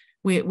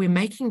we're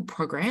making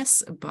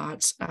progress,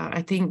 but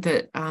I think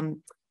that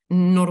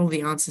not all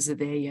the answers are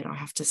there yet, I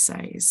have to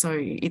say. So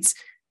it's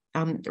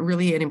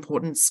really an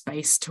important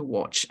space to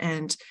watch.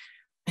 And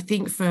I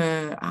think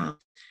for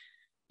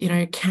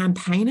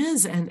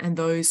campaigners and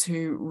those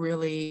who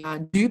really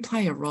do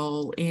play a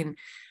role in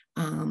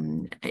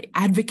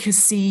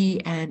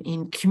advocacy and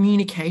in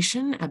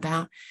communication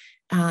about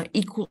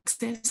equal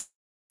access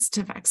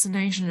to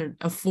vaccination and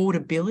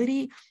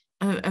affordability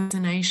of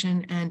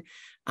vaccination, and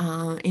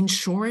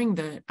ensuring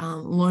that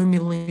low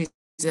middle income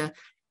are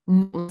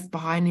not left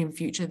behind in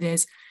future.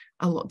 There's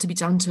a lot to be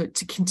done to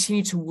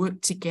continue to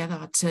work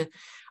together to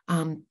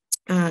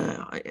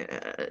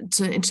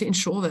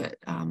ensure that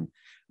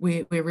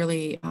we're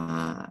really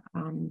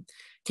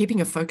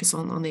keeping a focus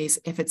on these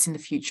efforts in the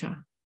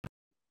future.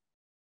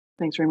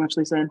 Thanks very much,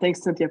 Lisa, and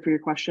thanks, Cynthia, for your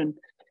question.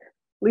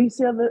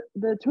 Lisa,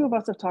 the two of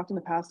us have talked in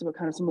the past about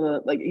kind of some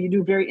of the, you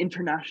do very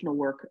international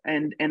work,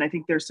 and I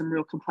think there's some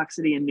real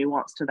complexity and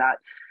nuance to that.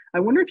 I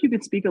wonder if you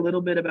could speak a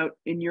little bit about,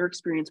 in your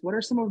experience, what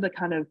are some of the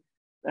kind of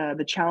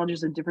the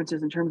challenges and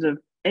differences in terms of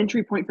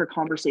entry point for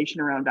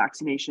conversation around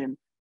vaccination,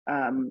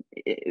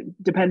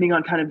 depending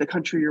on kind of the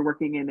country you're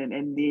working in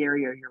and the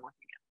area you're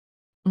working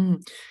in?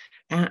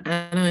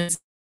 And it's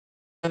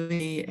a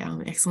really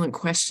excellent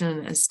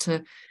question as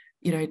to,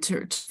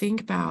 to think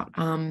about,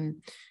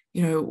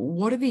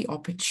 what are the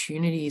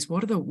opportunities,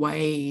 what are the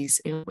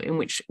ways in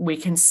which we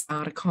can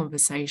start a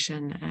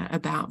conversation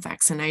about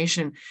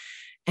vaccination?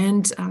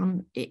 And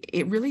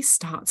it really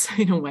starts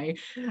in a way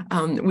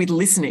with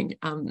listening.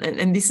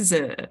 And this is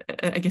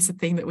I guess a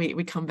theme that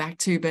we come back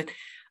to. But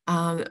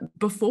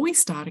before we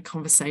start a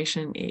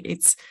conversation,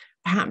 it's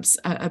perhaps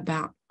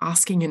about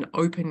asking an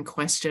open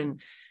question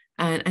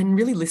and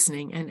really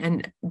listening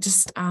and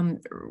just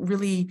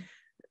really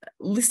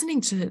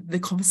listening to the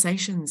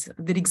conversations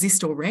that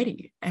exist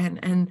already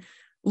and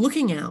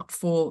looking out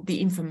for the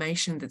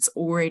information that's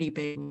already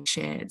being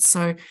shared.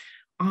 So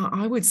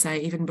I would say,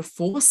 even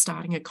before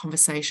starting a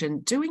conversation,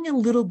 doing a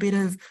little bit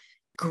of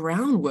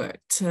groundwork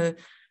to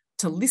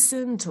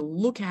listen, to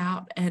look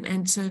out,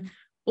 and to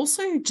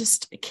also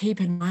just keep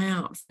an eye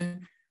out for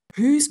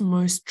who's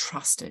most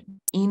trusted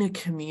in a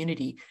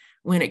community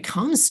when it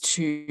comes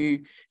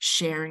to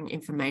sharing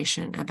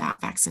information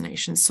about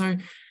vaccination. So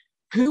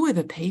who are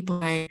the people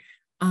that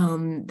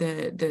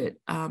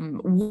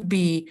would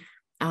be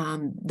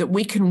that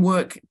we can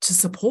work to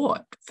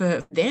support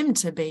for them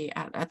to be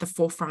at the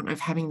forefront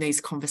of having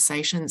these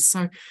conversations.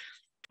 So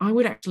I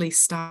would actually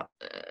start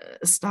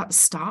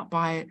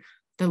by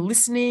the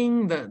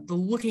listening, the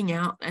looking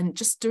out, and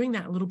just doing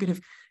that little bit of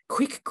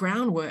quick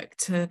groundwork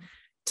to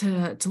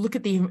look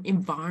at the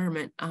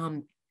environment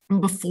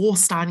before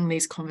starting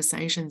these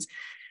conversations.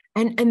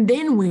 And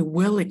then we're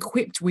well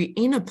equipped, we're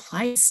in a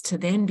place to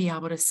then be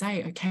able to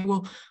say, okay,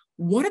 well,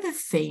 what are the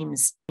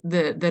themes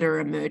that are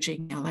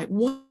emerging now? Like,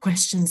 what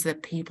questions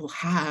that people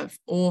have,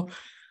 or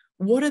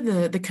what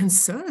are the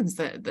concerns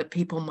that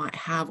people might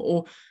have,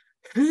 or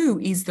who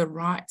is the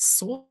right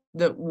source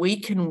that we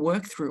can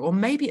work through? Or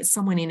maybe it's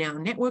someone in our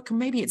network, or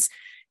maybe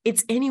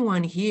it's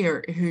anyone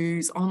here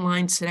who's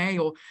online today,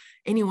 or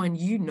anyone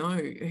you know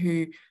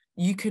who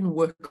you can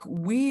work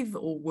with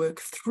or work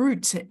through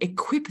to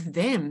equip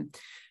them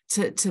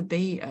to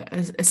be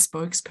a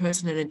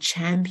spokesperson and a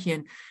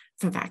champion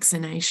for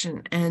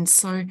vaccination. And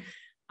so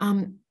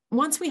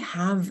once we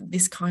have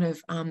this kind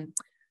of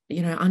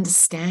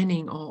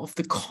understanding of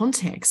the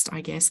context,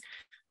 I guess,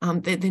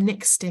 the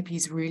next step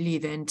is really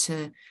then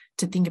to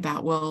think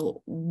about,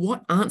 well,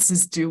 what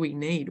answers do we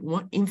need?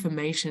 What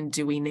information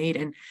do we need?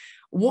 And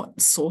what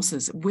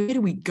sources? Where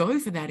do we go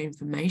for that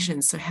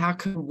information? So how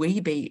can we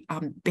be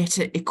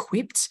better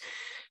equipped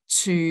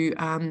to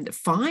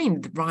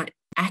find the right,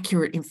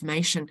 accurate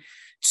information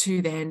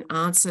to then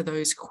answer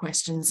those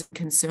questions and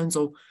concerns,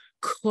 or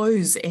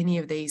close any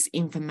of these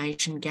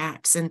information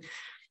gaps? And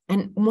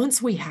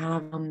once we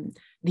have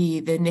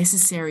the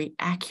necessary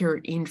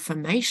accurate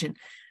information,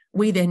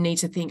 we then need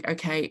to think,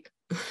 okay,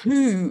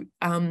 who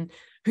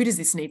does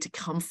this need to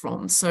come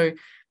from? So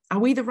are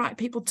we the right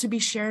people to be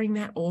sharing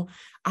that, or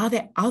are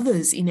there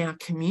others in our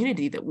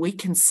community that we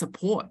can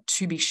support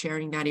to be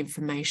sharing that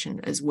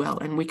information as well,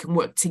 and we can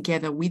work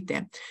together with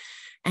them?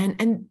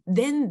 And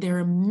then there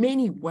are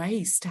many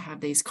ways to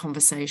have these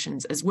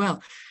conversations as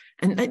well.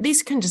 And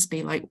these can just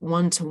be like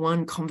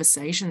one-to-one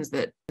conversations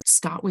that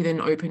start with an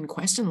open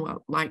question,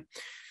 well, like,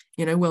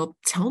 well,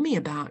 tell me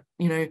about,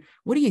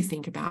 what do you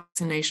think about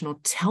vaccination? Or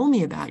tell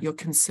me about your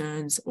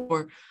concerns,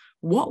 or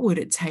what would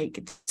it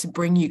take to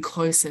bring you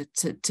closer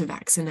to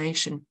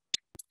vaccination?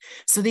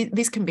 So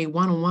these can be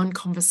one-on-one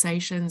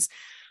conversations,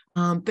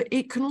 but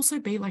it can also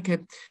be like a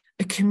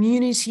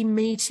community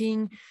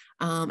meeting,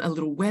 a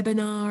little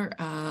webinar,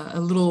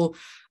 a little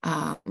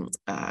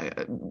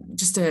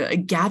just a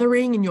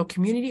gathering in your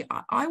community.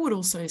 I would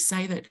also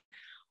say that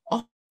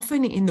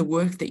often in the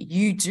work that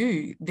you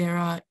do, there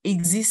are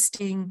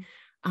existing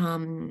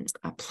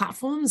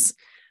platforms.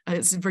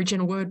 It's a very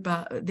general word,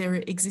 but there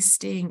are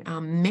existing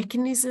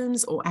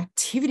mechanisms or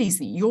activities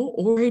that you're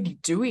already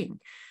doing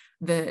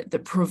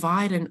that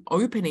provide an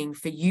opening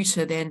for you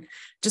to then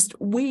just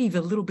weave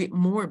a little bit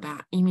more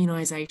about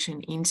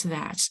immunization into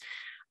that.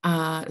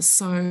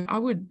 So I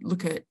would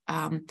look at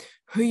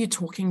who you're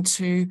talking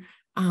to,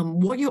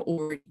 what you're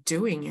already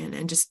doing,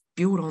 and just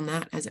build on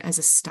that as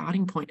a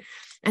starting point.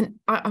 And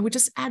I would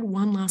just add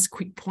one last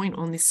quick point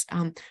on this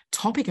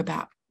topic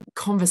about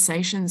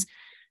conversations,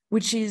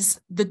 which is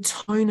the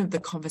tone of the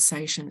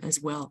conversation as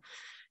well.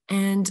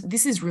 And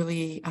this is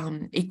really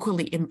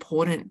equally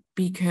important,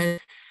 because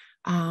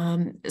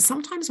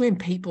sometimes when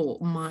people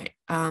might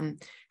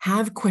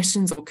have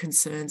questions or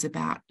concerns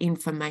about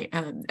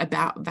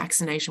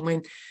vaccination,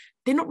 when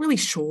they're not really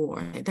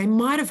sure, they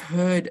might have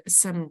heard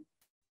some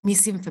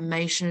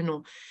misinformation,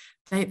 or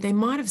they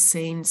might have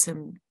seen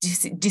some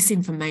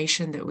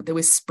disinformation that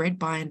was spread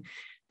by an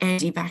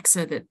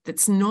anti-vaxxer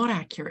that's not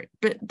accurate,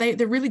 but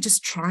they're really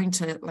just trying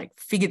to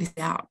figure this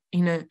out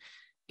in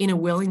a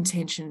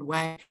well-intentioned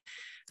way.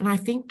 And I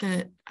think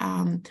that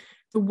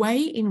the way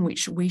in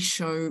which we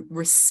show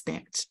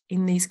respect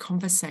in these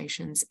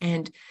conversations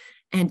and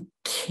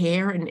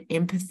care and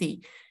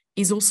empathy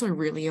is also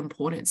really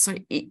important. So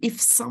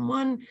if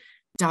someone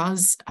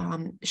does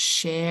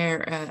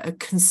share a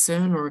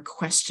concern or a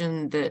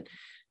question that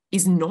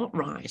is not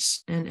right,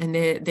 and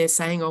they're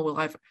saying, oh, well,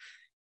 I've,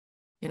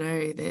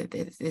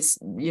 there's,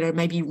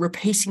 maybe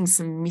repeating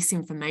some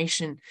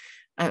misinformation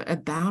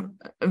about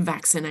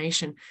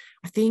vaccination,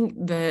 I think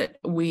that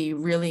we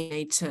really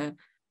need to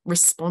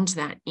respond to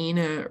that in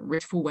a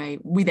respectful way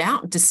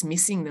without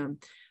dismissing them,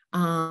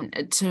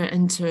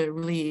 to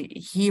really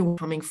hear where they're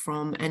coming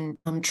from, and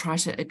try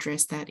to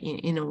address that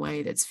in a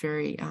way that's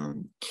very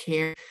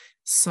caring.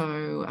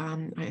 So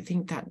I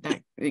think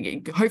that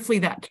hopefully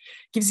that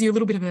gives you a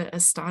little bit of a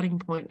starting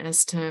point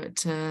as to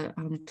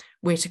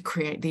where to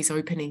create these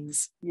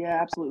openings. Yeah,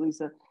 absolutely.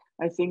 So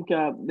I think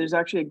there's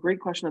actually a great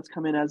question that's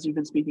come in as you've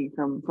been speaking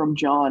from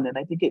John, and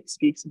I think it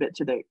speaks a bit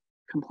to the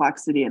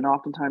complexity and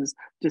oftentimes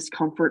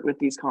discomfort with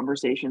these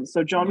conversations.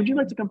 So John, would you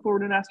like to come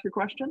forward and ask your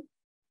question?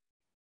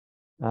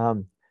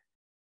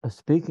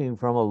 Speaking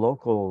from a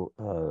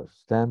local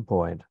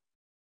standpoint,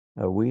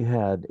 we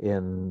had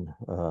in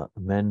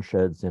men's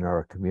sheds in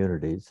our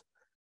communities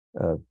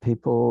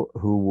people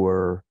who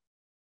were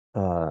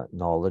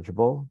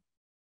knowledgeable,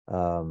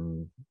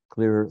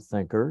 clear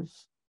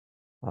thinkers,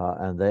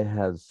 and they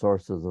had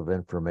sources of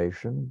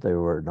information. They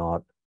were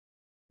not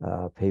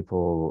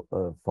people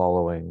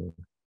following,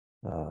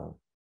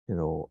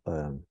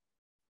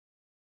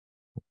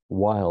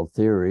 wild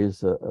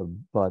theories,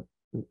 but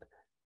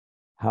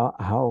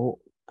how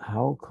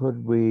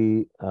could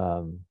we,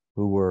 who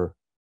were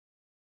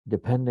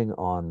depending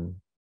on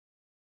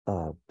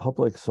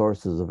public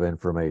sources of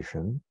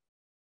information,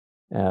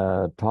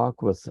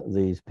 talk with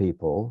these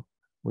people?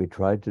 We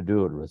tried to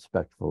do it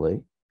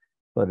respectfully,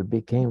 but it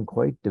became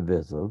quite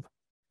divisive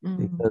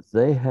because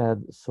they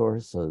had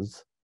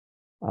sources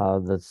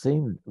that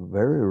seemed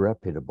very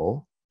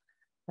reputable,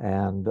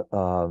 and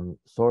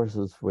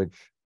sources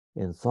which,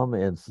 in some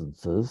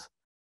instances,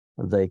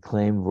 they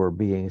claimed were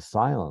being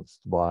silenced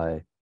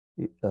by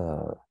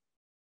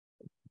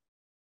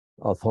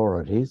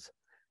authorities.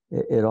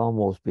 It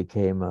almost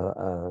became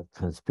a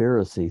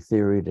conspiracy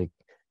theory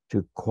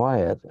to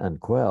quiet and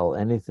quell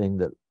anything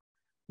that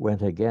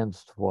went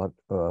against what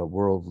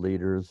world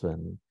leaders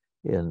and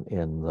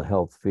in the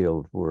health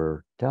field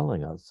were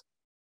telling us.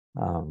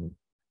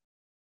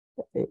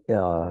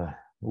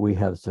 We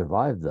have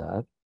survived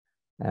that,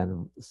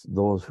 and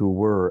those who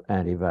were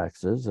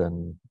anti-vaxxers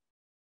and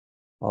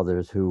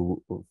others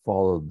who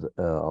followed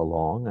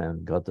along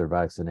and got their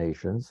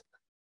vaccinations.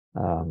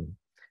 But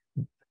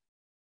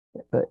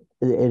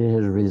it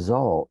has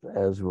resolved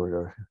as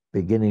we're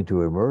beginning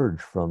to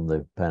emerge from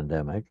the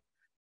pandemic.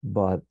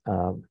 But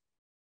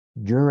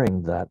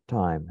during that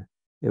time,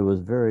 it was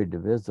very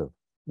divisive.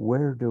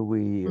 Where do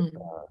we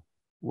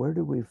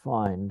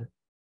find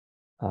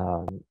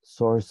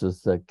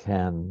sources that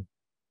can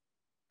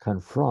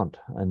confront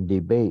and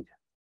debate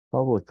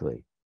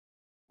publicly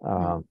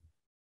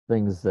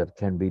things that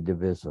can be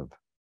divisive?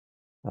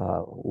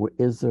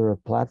 Is there a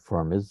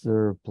platform? Is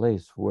there a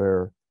place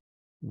where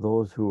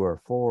those who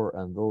are for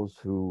and those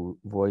who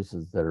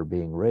voices that are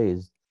being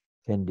raised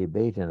can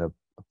debate in a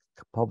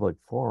public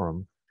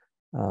forum,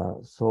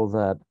 so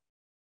that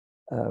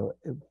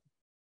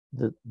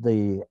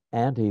the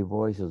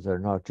anti-voices are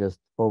not just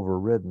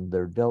overridden,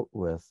 they're dealt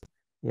with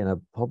in a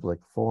public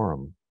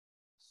forum,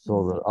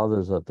 so that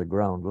others at the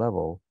ground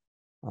level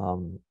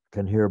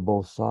can hear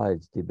both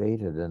sides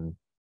debated and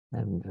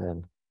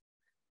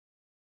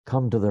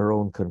come to their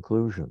own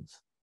conclusions.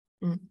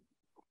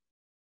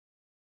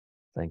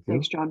 Thank you.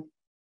 Thanks, John.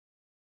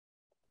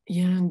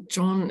 Yeah,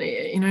 John,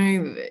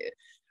 I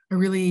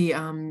really,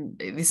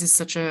 this is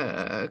such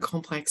a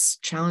complex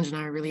challenge, and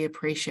I really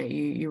appreciate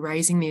you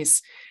raising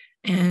this.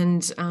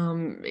 And,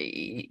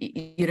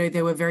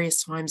 there were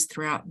various times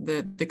throughout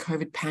the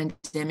COVID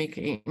pandemic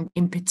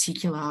in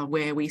particular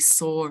where we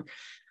saw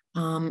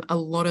a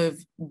lot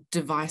of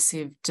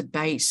divisive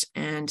debate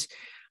and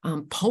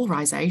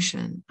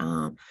polarization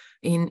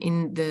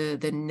in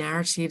the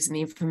narratives and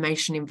the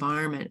information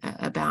environment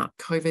about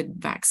COVID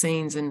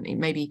vaccines and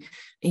maybe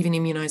even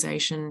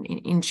immunization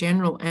in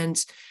general.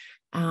 And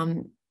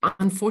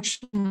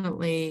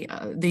unfortunately,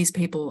 these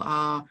people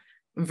are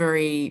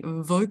very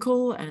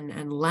vocal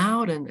and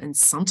loud and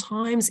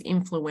sometimes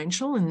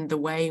influential in the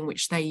way in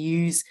which they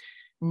use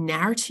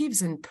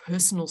narratives and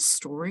personal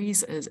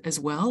stories as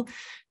well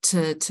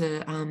to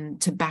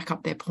back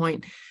up their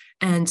point.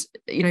 And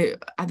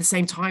at the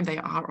same time, they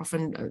are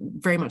often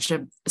very much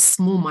a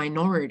small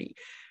minority.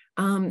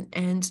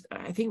 And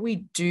I think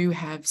we do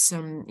have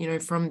some,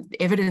 from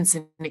evidence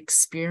and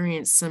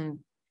experience,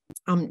 some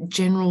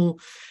general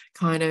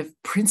kind of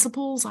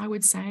principles, I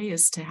would say,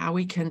 as to how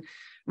we can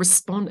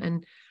respond.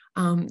 And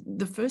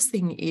the first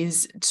thing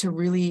is to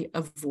really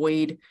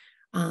avoid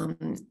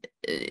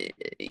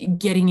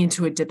getting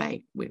into a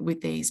debate with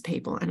these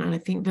people. And I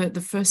think that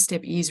the first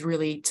step is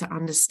really to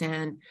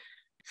understand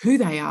who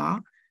they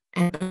are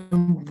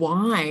and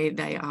why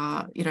they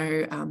are,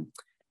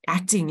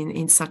 acting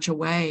in such a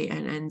way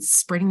and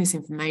spreading this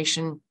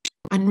information,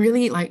 and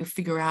really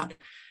figure out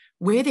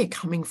where they're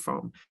coming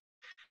from.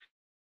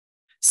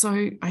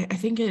 So I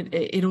think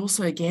it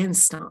also, again,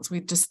 starts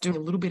with just doing a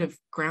little bit of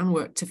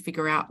groundwork to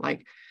figure out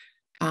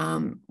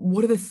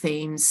what are the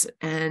themes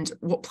and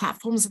what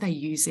platforms are they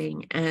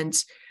using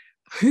and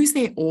who's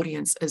their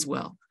audience as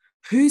well,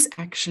 who's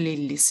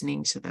actually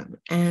listening to them.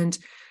 And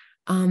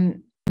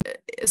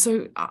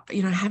so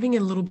having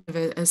a little bit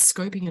of a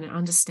scoping and an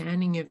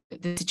understanding of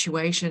the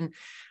situation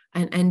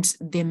and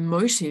their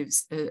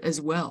motives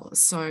as well.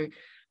 So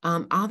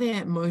are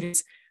their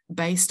motives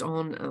based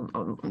on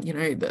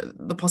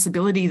the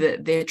possibility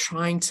that they're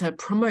trying to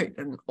promote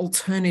an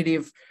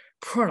alternative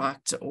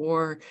product,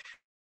 or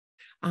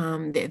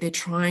they're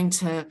trying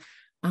to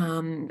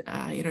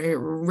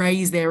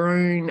raise their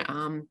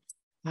own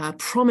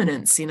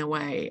prominence in a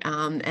way,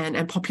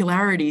 and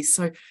popularity?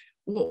 So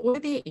what are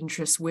their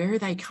interests? Where are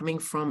they coming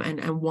from?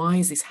 And why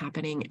is this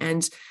happening?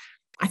 And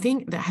I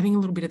think that having a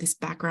little bit of this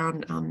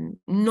background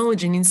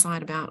knowledge and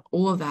insight about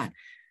all of that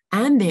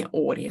and their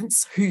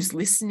audience, who's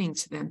listening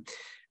to them,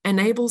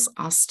 enables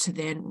us to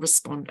then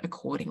respond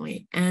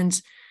accordingly.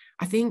 And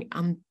I think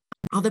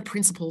other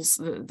principles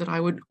that I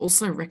would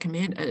also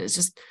recommend is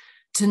just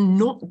to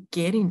not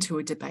get into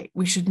a debate.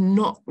 We should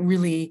not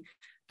really,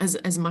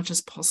 as much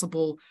as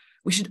possible,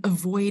 we should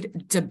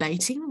avoid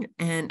debating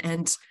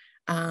and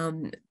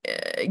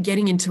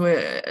getting into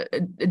a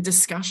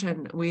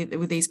discussion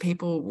with these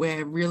people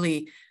where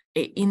really,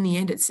 in the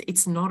end,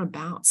 it's not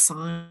about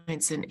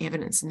science and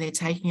evidence, and they're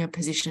taking a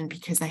position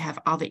because they have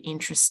other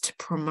interests to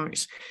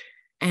promote.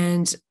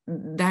 And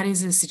that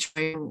is a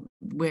situation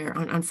where,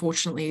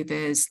 unfortunately,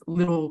 there's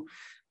little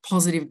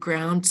positive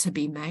ground to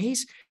be made.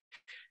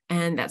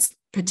 And that's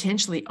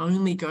potentially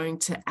only going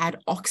to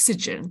add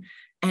oxygen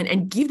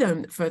and give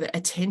them further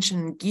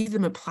attention, give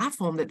them a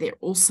platform that they're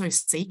also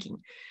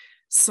seeking.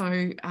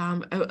 So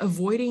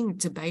avoiding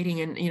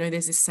debating, and,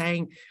 there's this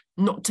saying,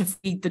 not to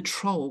feed the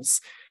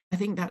trolls. I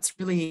think that's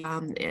really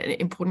an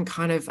important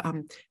kind of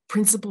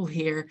principle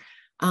here.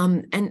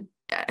 And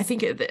I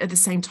think at the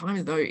same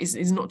time, though,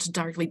 is not to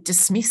directly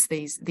dismiss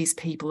these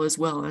people as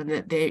well, and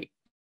that there's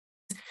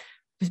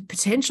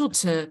potential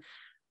to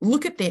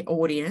look at their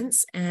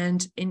audience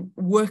and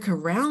work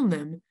around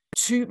them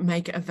to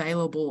make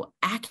available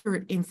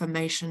accurate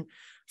information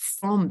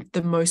from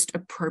the most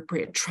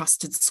appropriate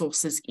trusted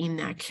sources in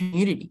that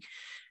community.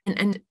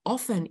 And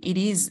often it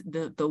is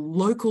the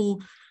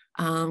local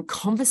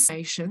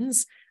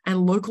conversations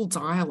and local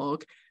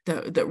dialogue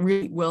that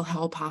really will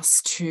help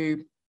us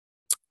to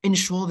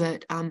ensure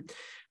that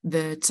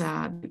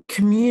the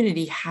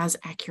community has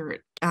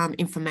accurate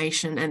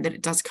information, and that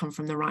it does come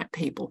from the right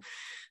people.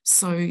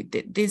 So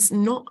there's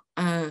not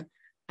a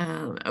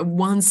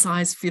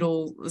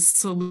one-size-fits-all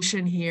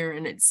solution here,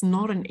 and it's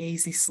not an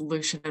easy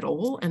solution at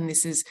all. And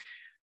this is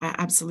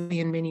absolutely,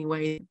 in many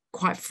ways,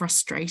 quite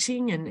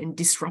frustrating and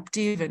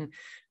disruptive and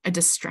a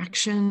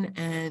distraction.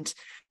 And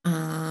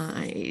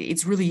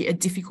it's really a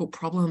difficult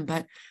problem.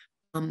 But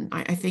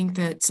I think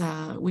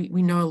that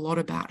we know a lot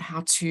about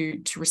how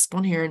to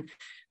respond here. And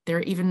there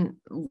are even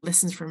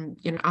lessons from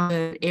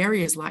other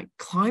areas like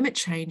climate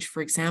change,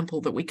 for example,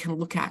 that we can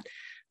look at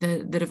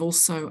that have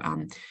also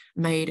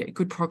made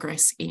good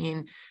progress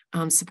in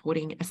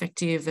supporting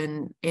effective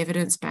and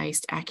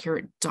evidence-based,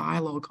 accurate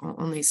dialogue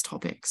on these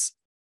topics.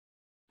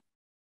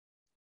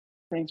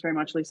 Thanks very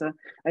much, Lisa.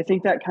 I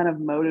think that kind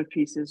of motive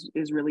piece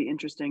is really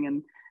interesting,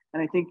 and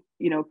I think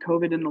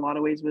COVID in a lot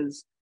of ways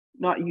was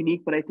not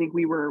unique, but I think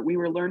we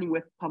were learning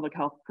with public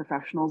health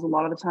professionals a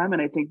lot of the time,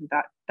 and I think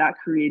that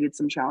created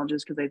some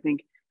challenges, because I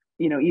think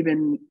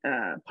even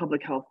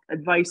public health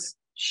advice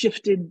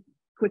shifted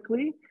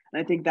quickly.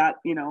 And I think that,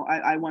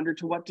 I wonder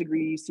to what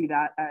degree you see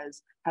that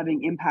as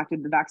having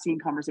impacted the vaccine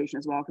conversation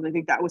as well. Because I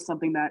think that was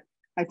something that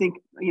I think,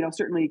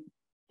 certainly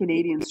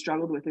Canadians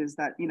struggled with, is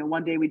that,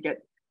 one day we'd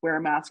wear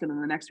a mask, and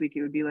then the next week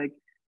it would be like,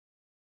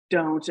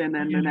 don't. And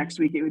then the next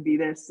week it would be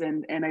this.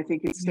 And I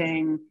think it's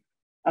staying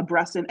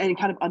abreast and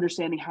kind of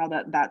understanding how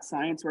that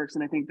science works.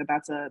 And I think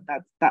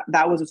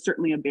that was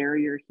certainly a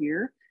barrier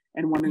here,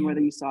 and wondering whether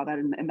you saw that.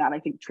 And that, I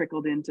think,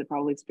 trickled into,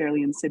 probably it's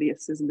fairly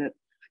insidious, isn't it?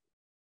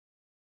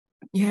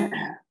 Yeah.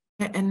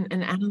 And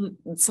Anna,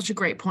 such a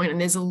great point.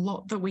 And there's a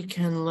lot that we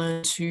can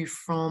learn too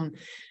from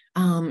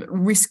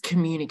risk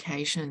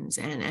communications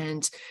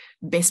and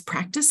best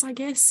practice, I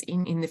guess,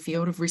 in the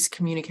field of risk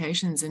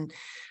communications. And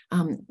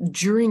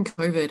during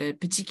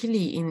COVID,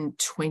 particularly in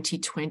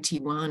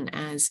 2021,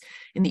 as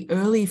in the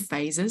early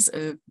phases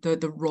of the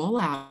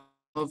rollout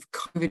of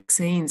COVID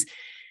vaccines,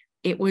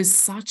 it was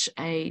such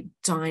a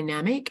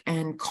dynamic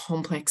and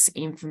complex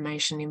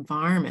information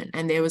environment.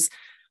 And there was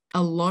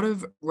a lot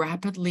of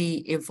rapidly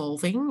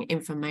evolving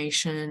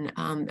information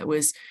that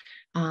was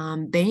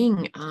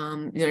being,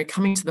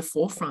 coming to the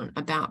forefront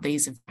about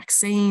these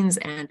vaccines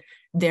and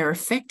their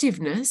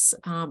effectiveness,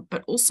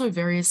 but also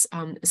various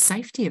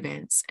safety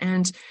events.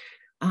 And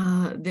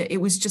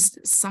it was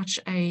just such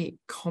a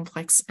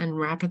complex and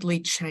rapidly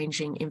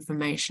changing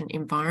information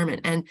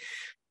environment. And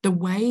the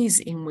ways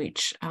in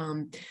which,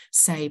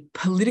 say,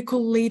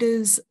 political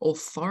leaders,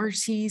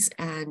 authorities,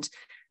 and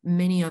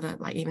many other,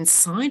 like even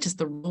scientists,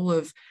 the role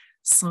of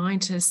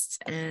scientists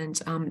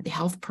and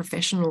health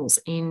professionals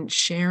in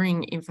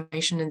sharing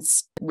information and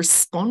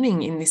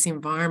responding in this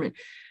environment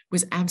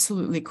was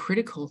absolutely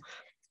critical.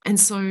 And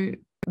so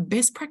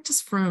best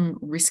practice from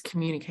risk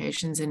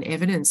communications and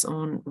evidence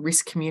on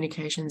risk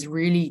communications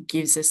really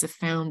gives us a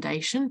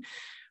foundation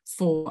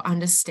for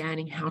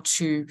understanding how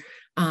to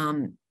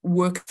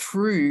work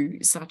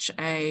through such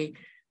a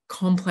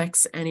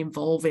complex and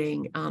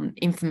evolving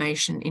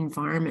information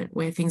environment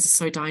where things are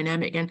so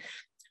dynamic. And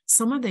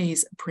some of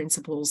these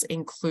principles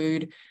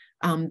include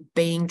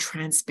being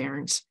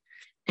transparent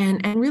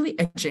and really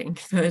acknowledging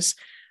that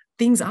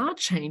things are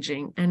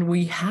changing, and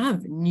we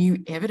have new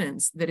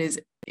evidence that is,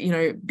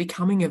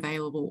 becoming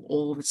available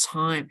all the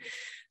time.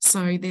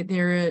 So that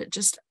there are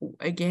just,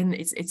 again,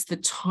 it's the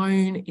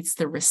tone, it's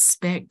the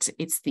respect,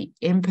 it's the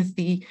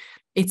empathy,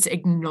 it's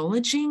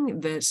acknowledging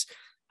that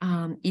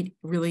it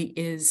really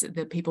is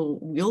that people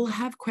will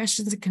have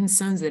questions and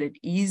concerns, that it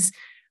is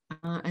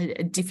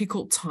a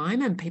difficult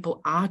time, and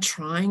people are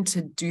trying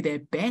to do their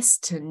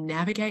best to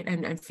navigate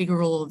and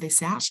figure all of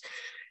this out.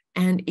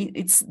 And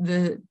it's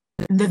the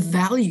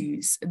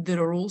values that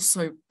are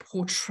also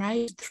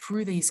portrayed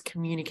through these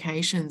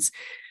communications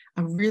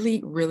are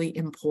really, really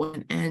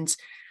important. And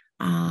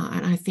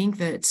I think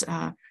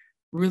that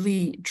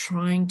really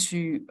trying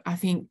to, I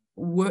think,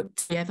 work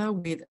together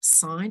with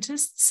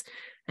scientists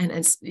and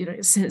you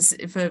know, since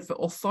for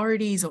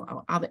authorities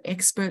or other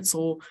experts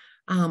or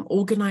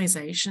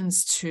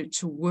organizations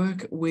to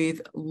work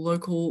with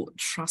local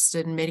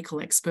trusted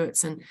medical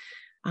experts and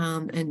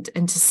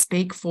to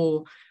speak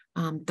for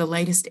the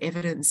latest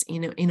evidence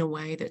in a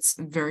way that's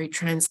very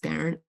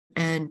transparent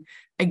and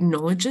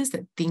acknowledges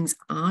that things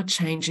are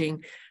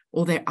changing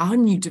or there are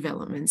new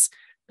developments,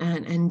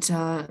 and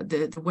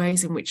the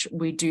ways in which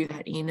we do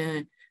that in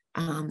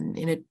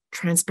a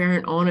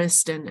transparent,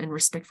 honest, and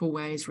respectful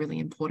way is really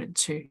important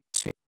too.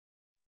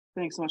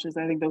 Thanks so much, Liz.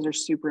 I think those are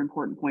super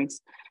important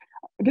points.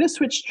 I'm going to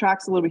switch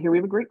tracks a little bit here. We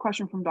have a great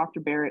question from Dr.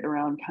 Barrett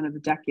around kind of the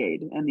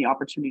decade and the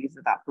opportunities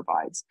that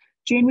provides.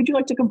 Jane, would you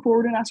like to come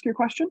forward and ask your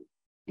question?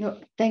 No,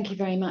 thank you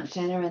very much,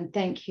 Anna, and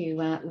thank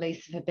you,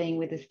 Lisa, for being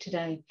with us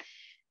today.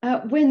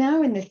 We're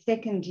now in the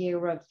second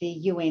year of the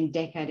UN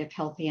Decade of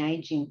Healthy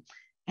Aging,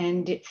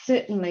 and it's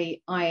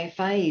certainly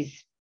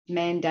IFA's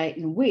mandate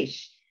and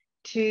wish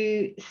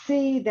to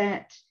see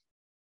that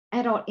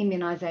adult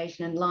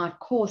immunisation and life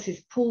course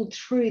is pulled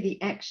through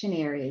the action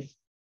areas.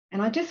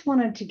 And I just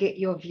wanted to get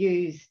your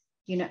views,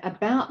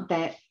 about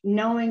that,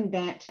 knowing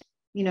that,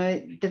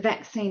 the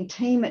vaccine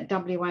team at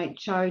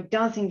WHO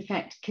does in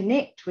fact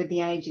connect with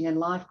the ageing and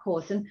life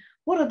course. And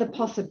what are the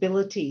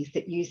possibilities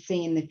that you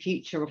see in the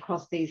future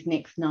across these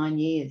next 9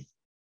 years?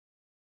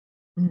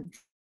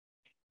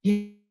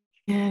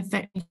 Yeah,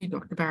 thank you,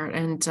 Dr. Barrett.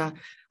 And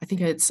I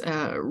think it's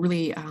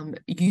really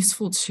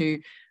useful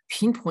to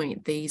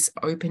pinpoint these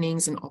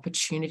openings and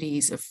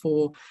opportunities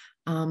for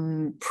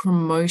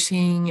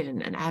promoting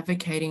and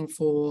advocating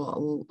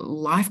for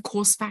life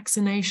course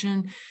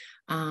vaccination,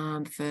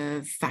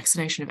 for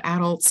vaccination of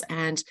adults,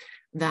 and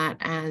that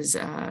as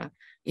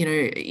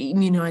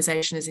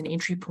immunization is an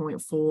entry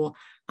point for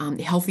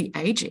healthy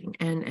aging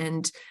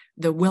and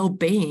the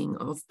well-being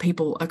of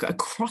people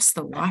across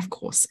the life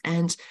course.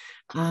 And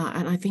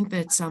I think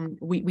that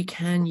we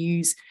can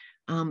use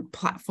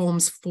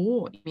platforms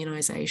for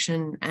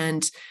immunization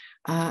and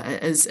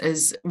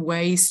as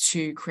ways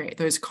to create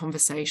those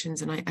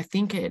conversations. And I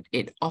think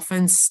it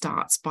often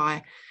starts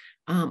by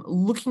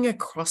looking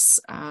across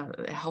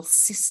the health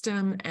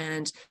system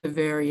and the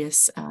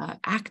various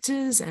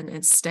actors and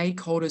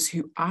stakeholders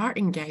who are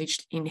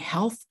engaged in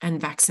health and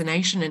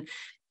vaccination and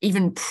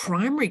even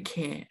primary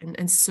care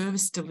and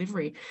service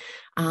delivery,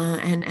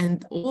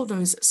 and all of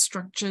those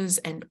structures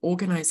and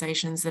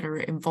organizations that are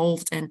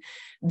involved and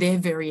their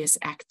various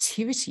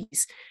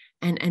activities,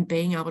 and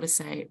being able to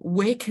say,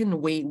 where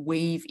can we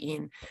weave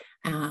in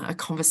a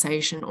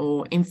conversation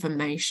or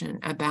information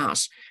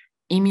about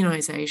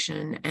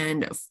immunization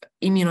and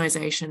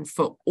immunization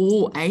for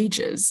all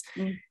ages,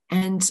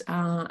 and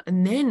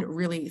then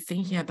really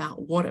thinking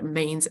about what it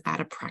means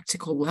at a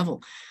practical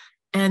level.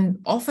 And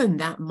often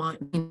that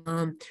might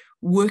mean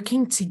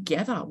working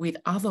together with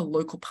other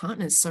local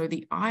partners. So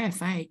the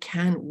IFA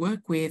can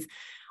work with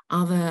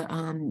other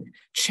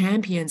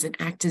champions and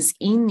actors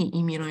in the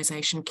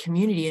immunization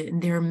community.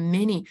 And there are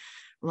many,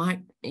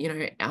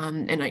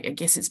 and I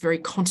guess it's very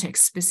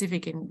context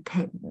specific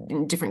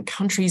in different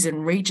countries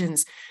and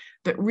regions,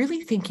 but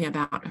really thinking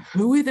about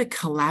who are the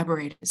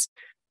collaborators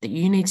that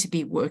you need to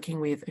be working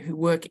with who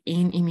work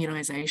in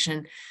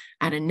immunization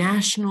at a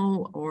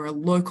national or a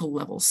local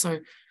level.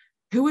 So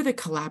who are the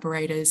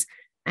collaborators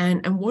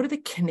and what are the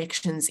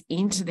connections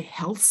into the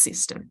health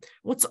system?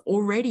 What's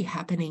already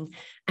happening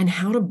and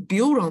how to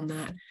build on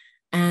that?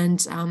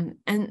 And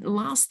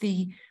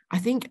lastly, I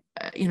think,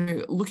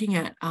 looking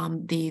at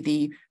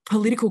the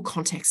political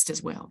context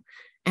as well,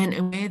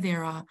 and where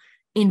there are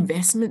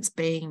investments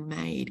being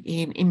made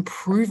in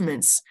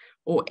improvements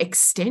or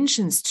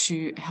extensions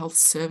to health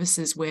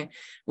services where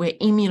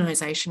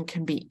immunization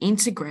can be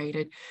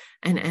integrated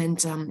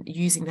and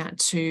using that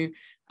to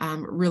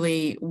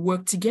really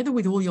work together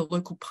with all your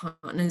local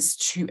partners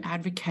to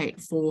advocate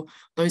for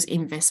those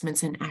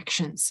investments and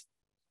actions.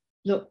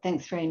 Look,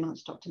 thanks very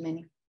much, Dr.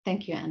 Manning.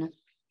 Thank you, Anna.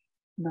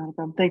 Not a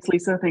problem. Thanks,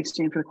 Lisa. Thanks,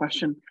 Jane, for the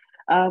question.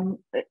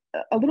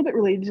 A little bit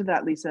related to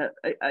that, Lisa,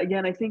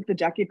 again, I think the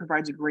decade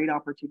provides a great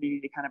opportunity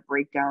to kind of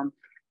break down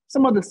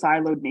some of the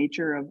siloed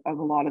nature of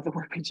a lot of the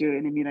work we do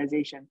in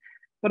immunization.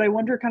 But I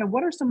wonder kind of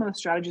what are some of the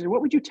strategies, or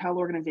what would you tell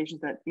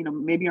organizations that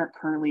maybe aren't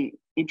currently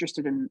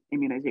interested in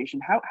immunization?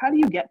 How do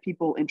you get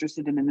people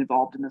interested in and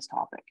involved in this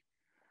topic?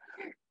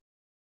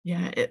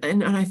 Yeah,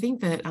 and I think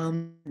that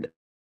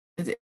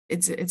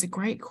it's a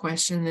great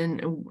question.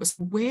 And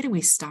where do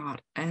we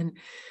start? And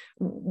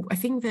I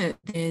think that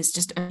there's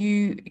just a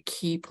few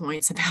key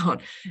points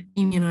about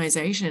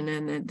immunization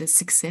and the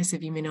success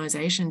of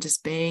immunization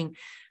just being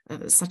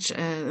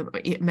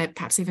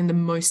perhaps even the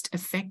most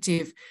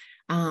effective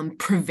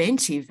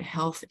preventive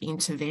health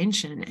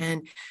intervention.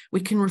 And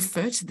we can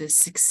refer to the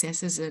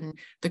successes and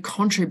the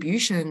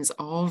contributions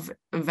of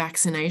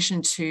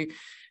vaccination to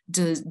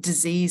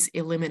disease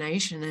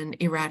elimination and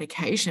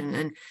eradication.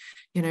 And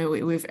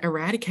we've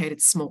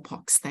eradicated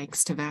smallpox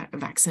thanks to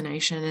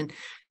vaccination.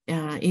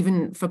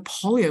 even for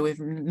polio, we've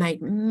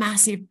made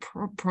massive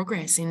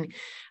progress in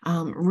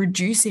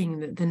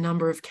reducing the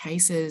number of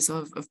cases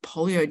of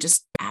polio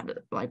just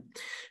like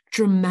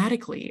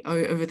dramatically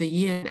over the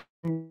year.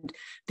 And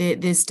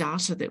there's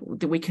data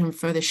that we can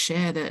further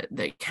share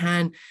that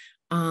can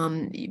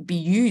be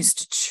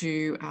used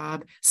to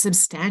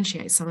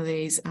substantiate some of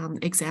these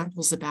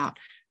examples about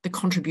the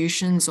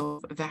contributions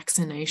of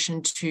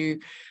vaccination to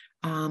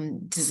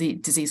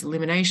disease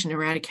elimination,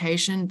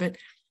 eradication, but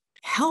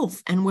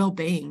health and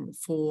well-being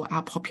for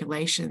our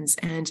populations.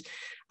 And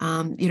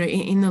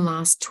in the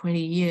last 20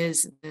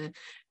 years,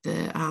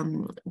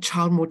 the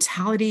child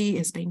mortality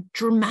has been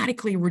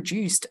dramatically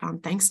reduced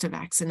thanks to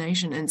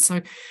vaccination. And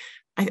so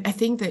I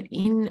think that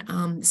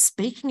in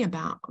speaking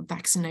about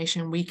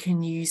vaccination, we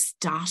can use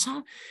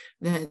data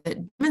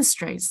that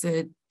demonstrates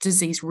the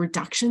disease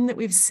reduction that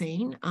we've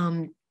seen,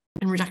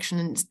 and reduction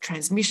in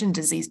transmission,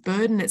 disease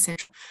burden, etc.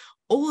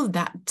 All of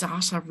that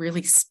data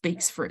really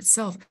speaks for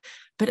itself.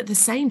 But at the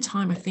same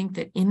time, I think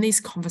that in these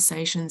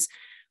conversations,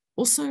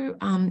 also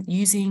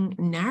using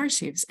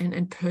narratives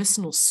and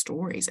personal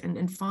stories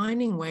and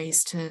finding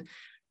ways to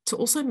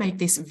also make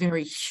this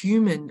very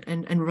human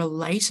and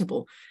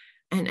relatable,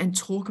 and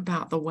talk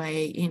about the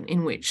way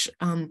in which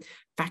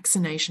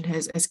vaccination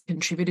has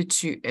contributed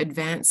to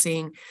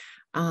advancing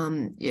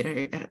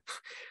longer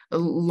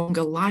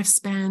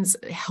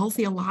lifespans,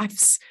 healthier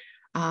lives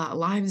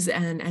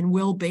and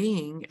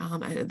well-being.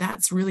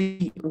 That's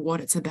really what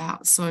it's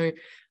about. So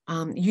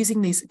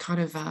using these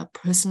kind of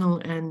personal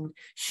and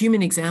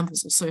human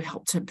examples also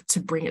help to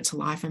bring it to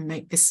life and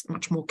make this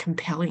much more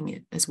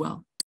compelling as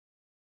well.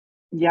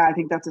 Yeah, I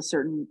think that's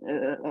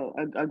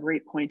a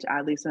great point to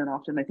add, Lisa. And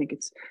often I think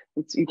it's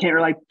you can't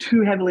rely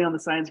too heavily on the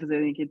science, because I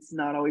think it's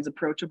not always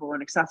approachable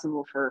and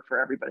accessible for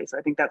everybody. So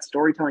I think that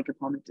storytelling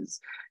component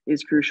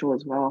is crucial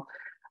as well.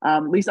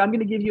 Lisa, I'm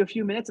going to give you a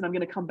few minutes, and I'm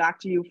going to come back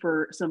to you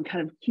for some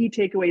kind of key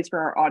takeaways for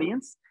our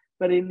audience.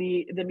 But in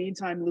the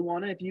meantime,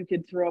 Luana, if you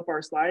could throw up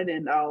our slide,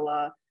 and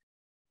I'll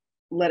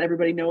let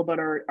everybody know about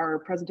our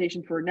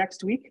presentation for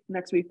next week.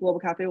 Next week,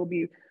 Global Cafe will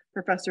be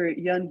Professor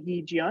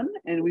Yun-Hee Jian,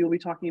 and we will be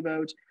talking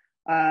about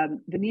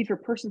the need for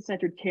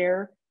person-centered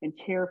care and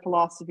care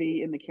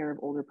philosophy in the care of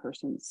older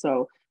persons.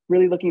 So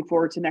really looking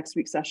forward to next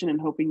week's session and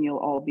hoping you'll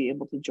all be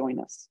able to join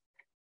us.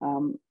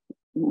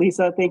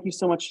 Lisa, thank you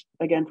so much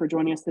again for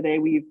joining us today.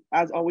 We've,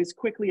 as always,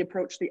 quickly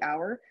approached the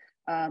hour.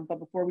 But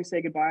before we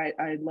say goodbye,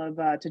 I'd love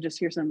to just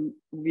hear some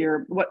of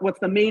your, what's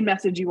the main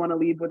message you want to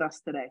leave with us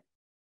today?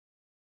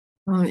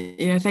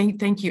 Yeah,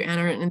 thank you,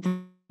 Anna, and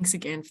thanks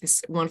again for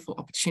this wonderful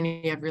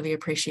opportunity. I've really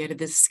appreciated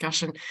this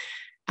discussion.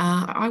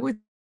 I would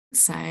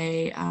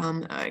say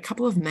a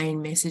couple of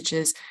main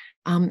messages.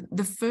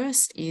 The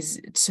first is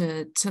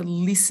to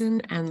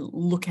listen and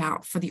look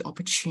out for the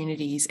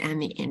opportunities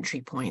and the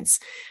entry points,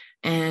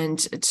 and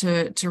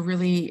to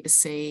really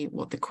see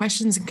what the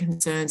questions and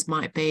concerns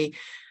might be,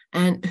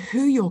 and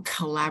who your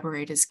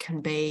collaborators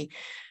can be,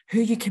 who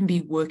you can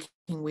be working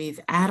with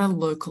at a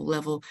local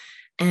level,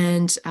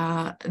 and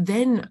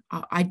then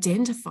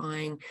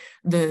identifying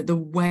the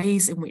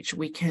ways in which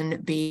we can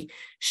be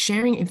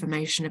sharing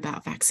information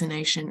about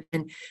vaccination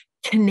and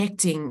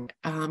connecting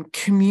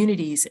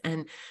communities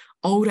and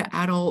older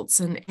adults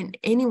and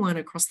anyone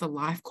across the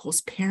life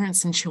course,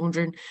 parents and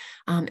children,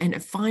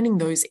 and finding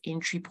those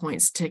entry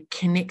points to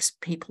connect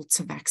people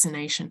to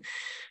vaccination.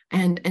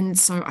 And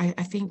so I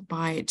think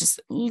by just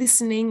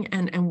listening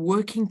and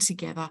working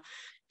together,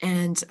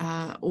 and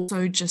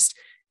also just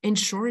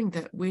ensuring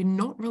that we're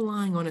not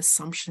relying on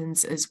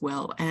assumptions as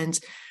well. And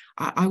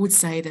I would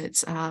say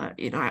that,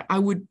 I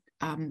would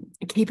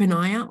keep an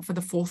eye out for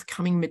the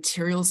forthcoming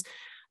materials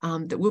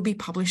that will be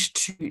published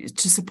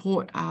to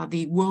support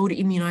the World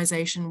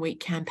Immunisation Week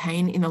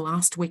campaign in the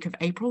last week of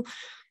April.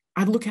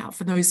 I'd look out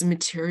for those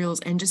materials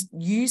and just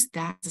use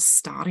that as a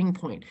starting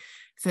point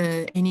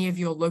for any of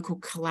your local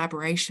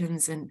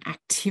collaborations and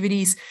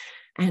activities.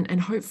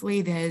 And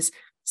hopefully there's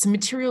some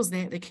materials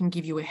there that can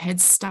give you a head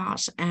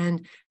start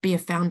and be a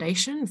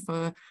foundation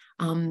for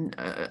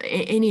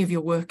any of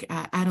your work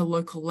at a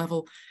local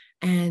level.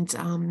 And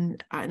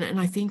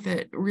I think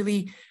that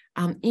really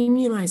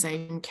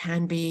immunization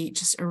can be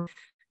just a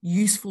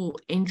useful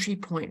entry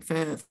point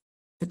for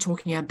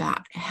talking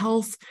about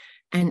health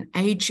and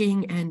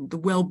aging and the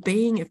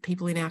well-being of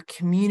people in our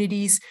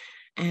communities.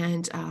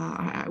 And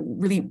I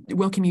really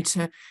welcome you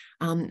to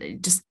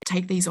just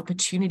take these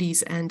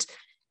opportunities. And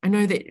I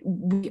know that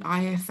with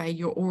IFA,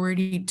 you're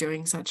already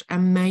doing such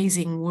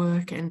amazing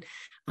work, and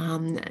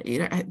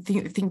I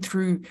think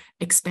through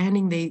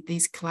expanding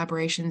these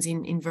collaborations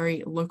in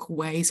very local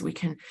ways, we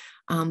can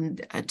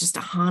just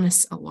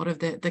harness a lot of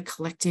the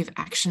collective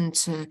action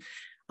to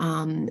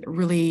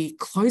really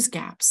close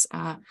gaps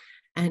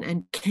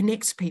and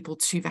connect people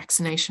to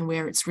vaccination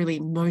where it's really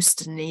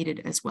most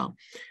needed as well.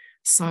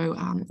 So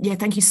yeah,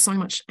 thank you so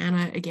much,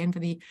 Anna, again for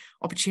the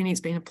opportunity.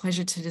 It's been a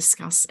pleasure to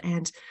discuss,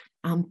 and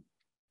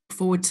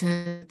forward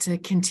to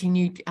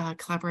continued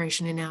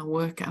collaboration in our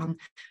work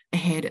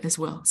ahead as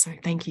well. So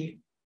thank you.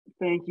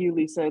 Thank you,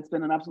 Lisa. It's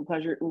been an absolute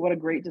pleasure. What a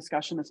great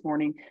discussion this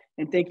morning.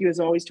 And thank you as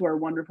always to our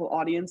wonderful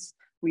audience.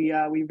 We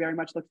very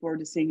much look forward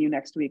to seeing you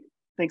next week.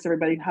 Thanks,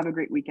 everybody. Have a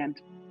great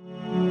weekend.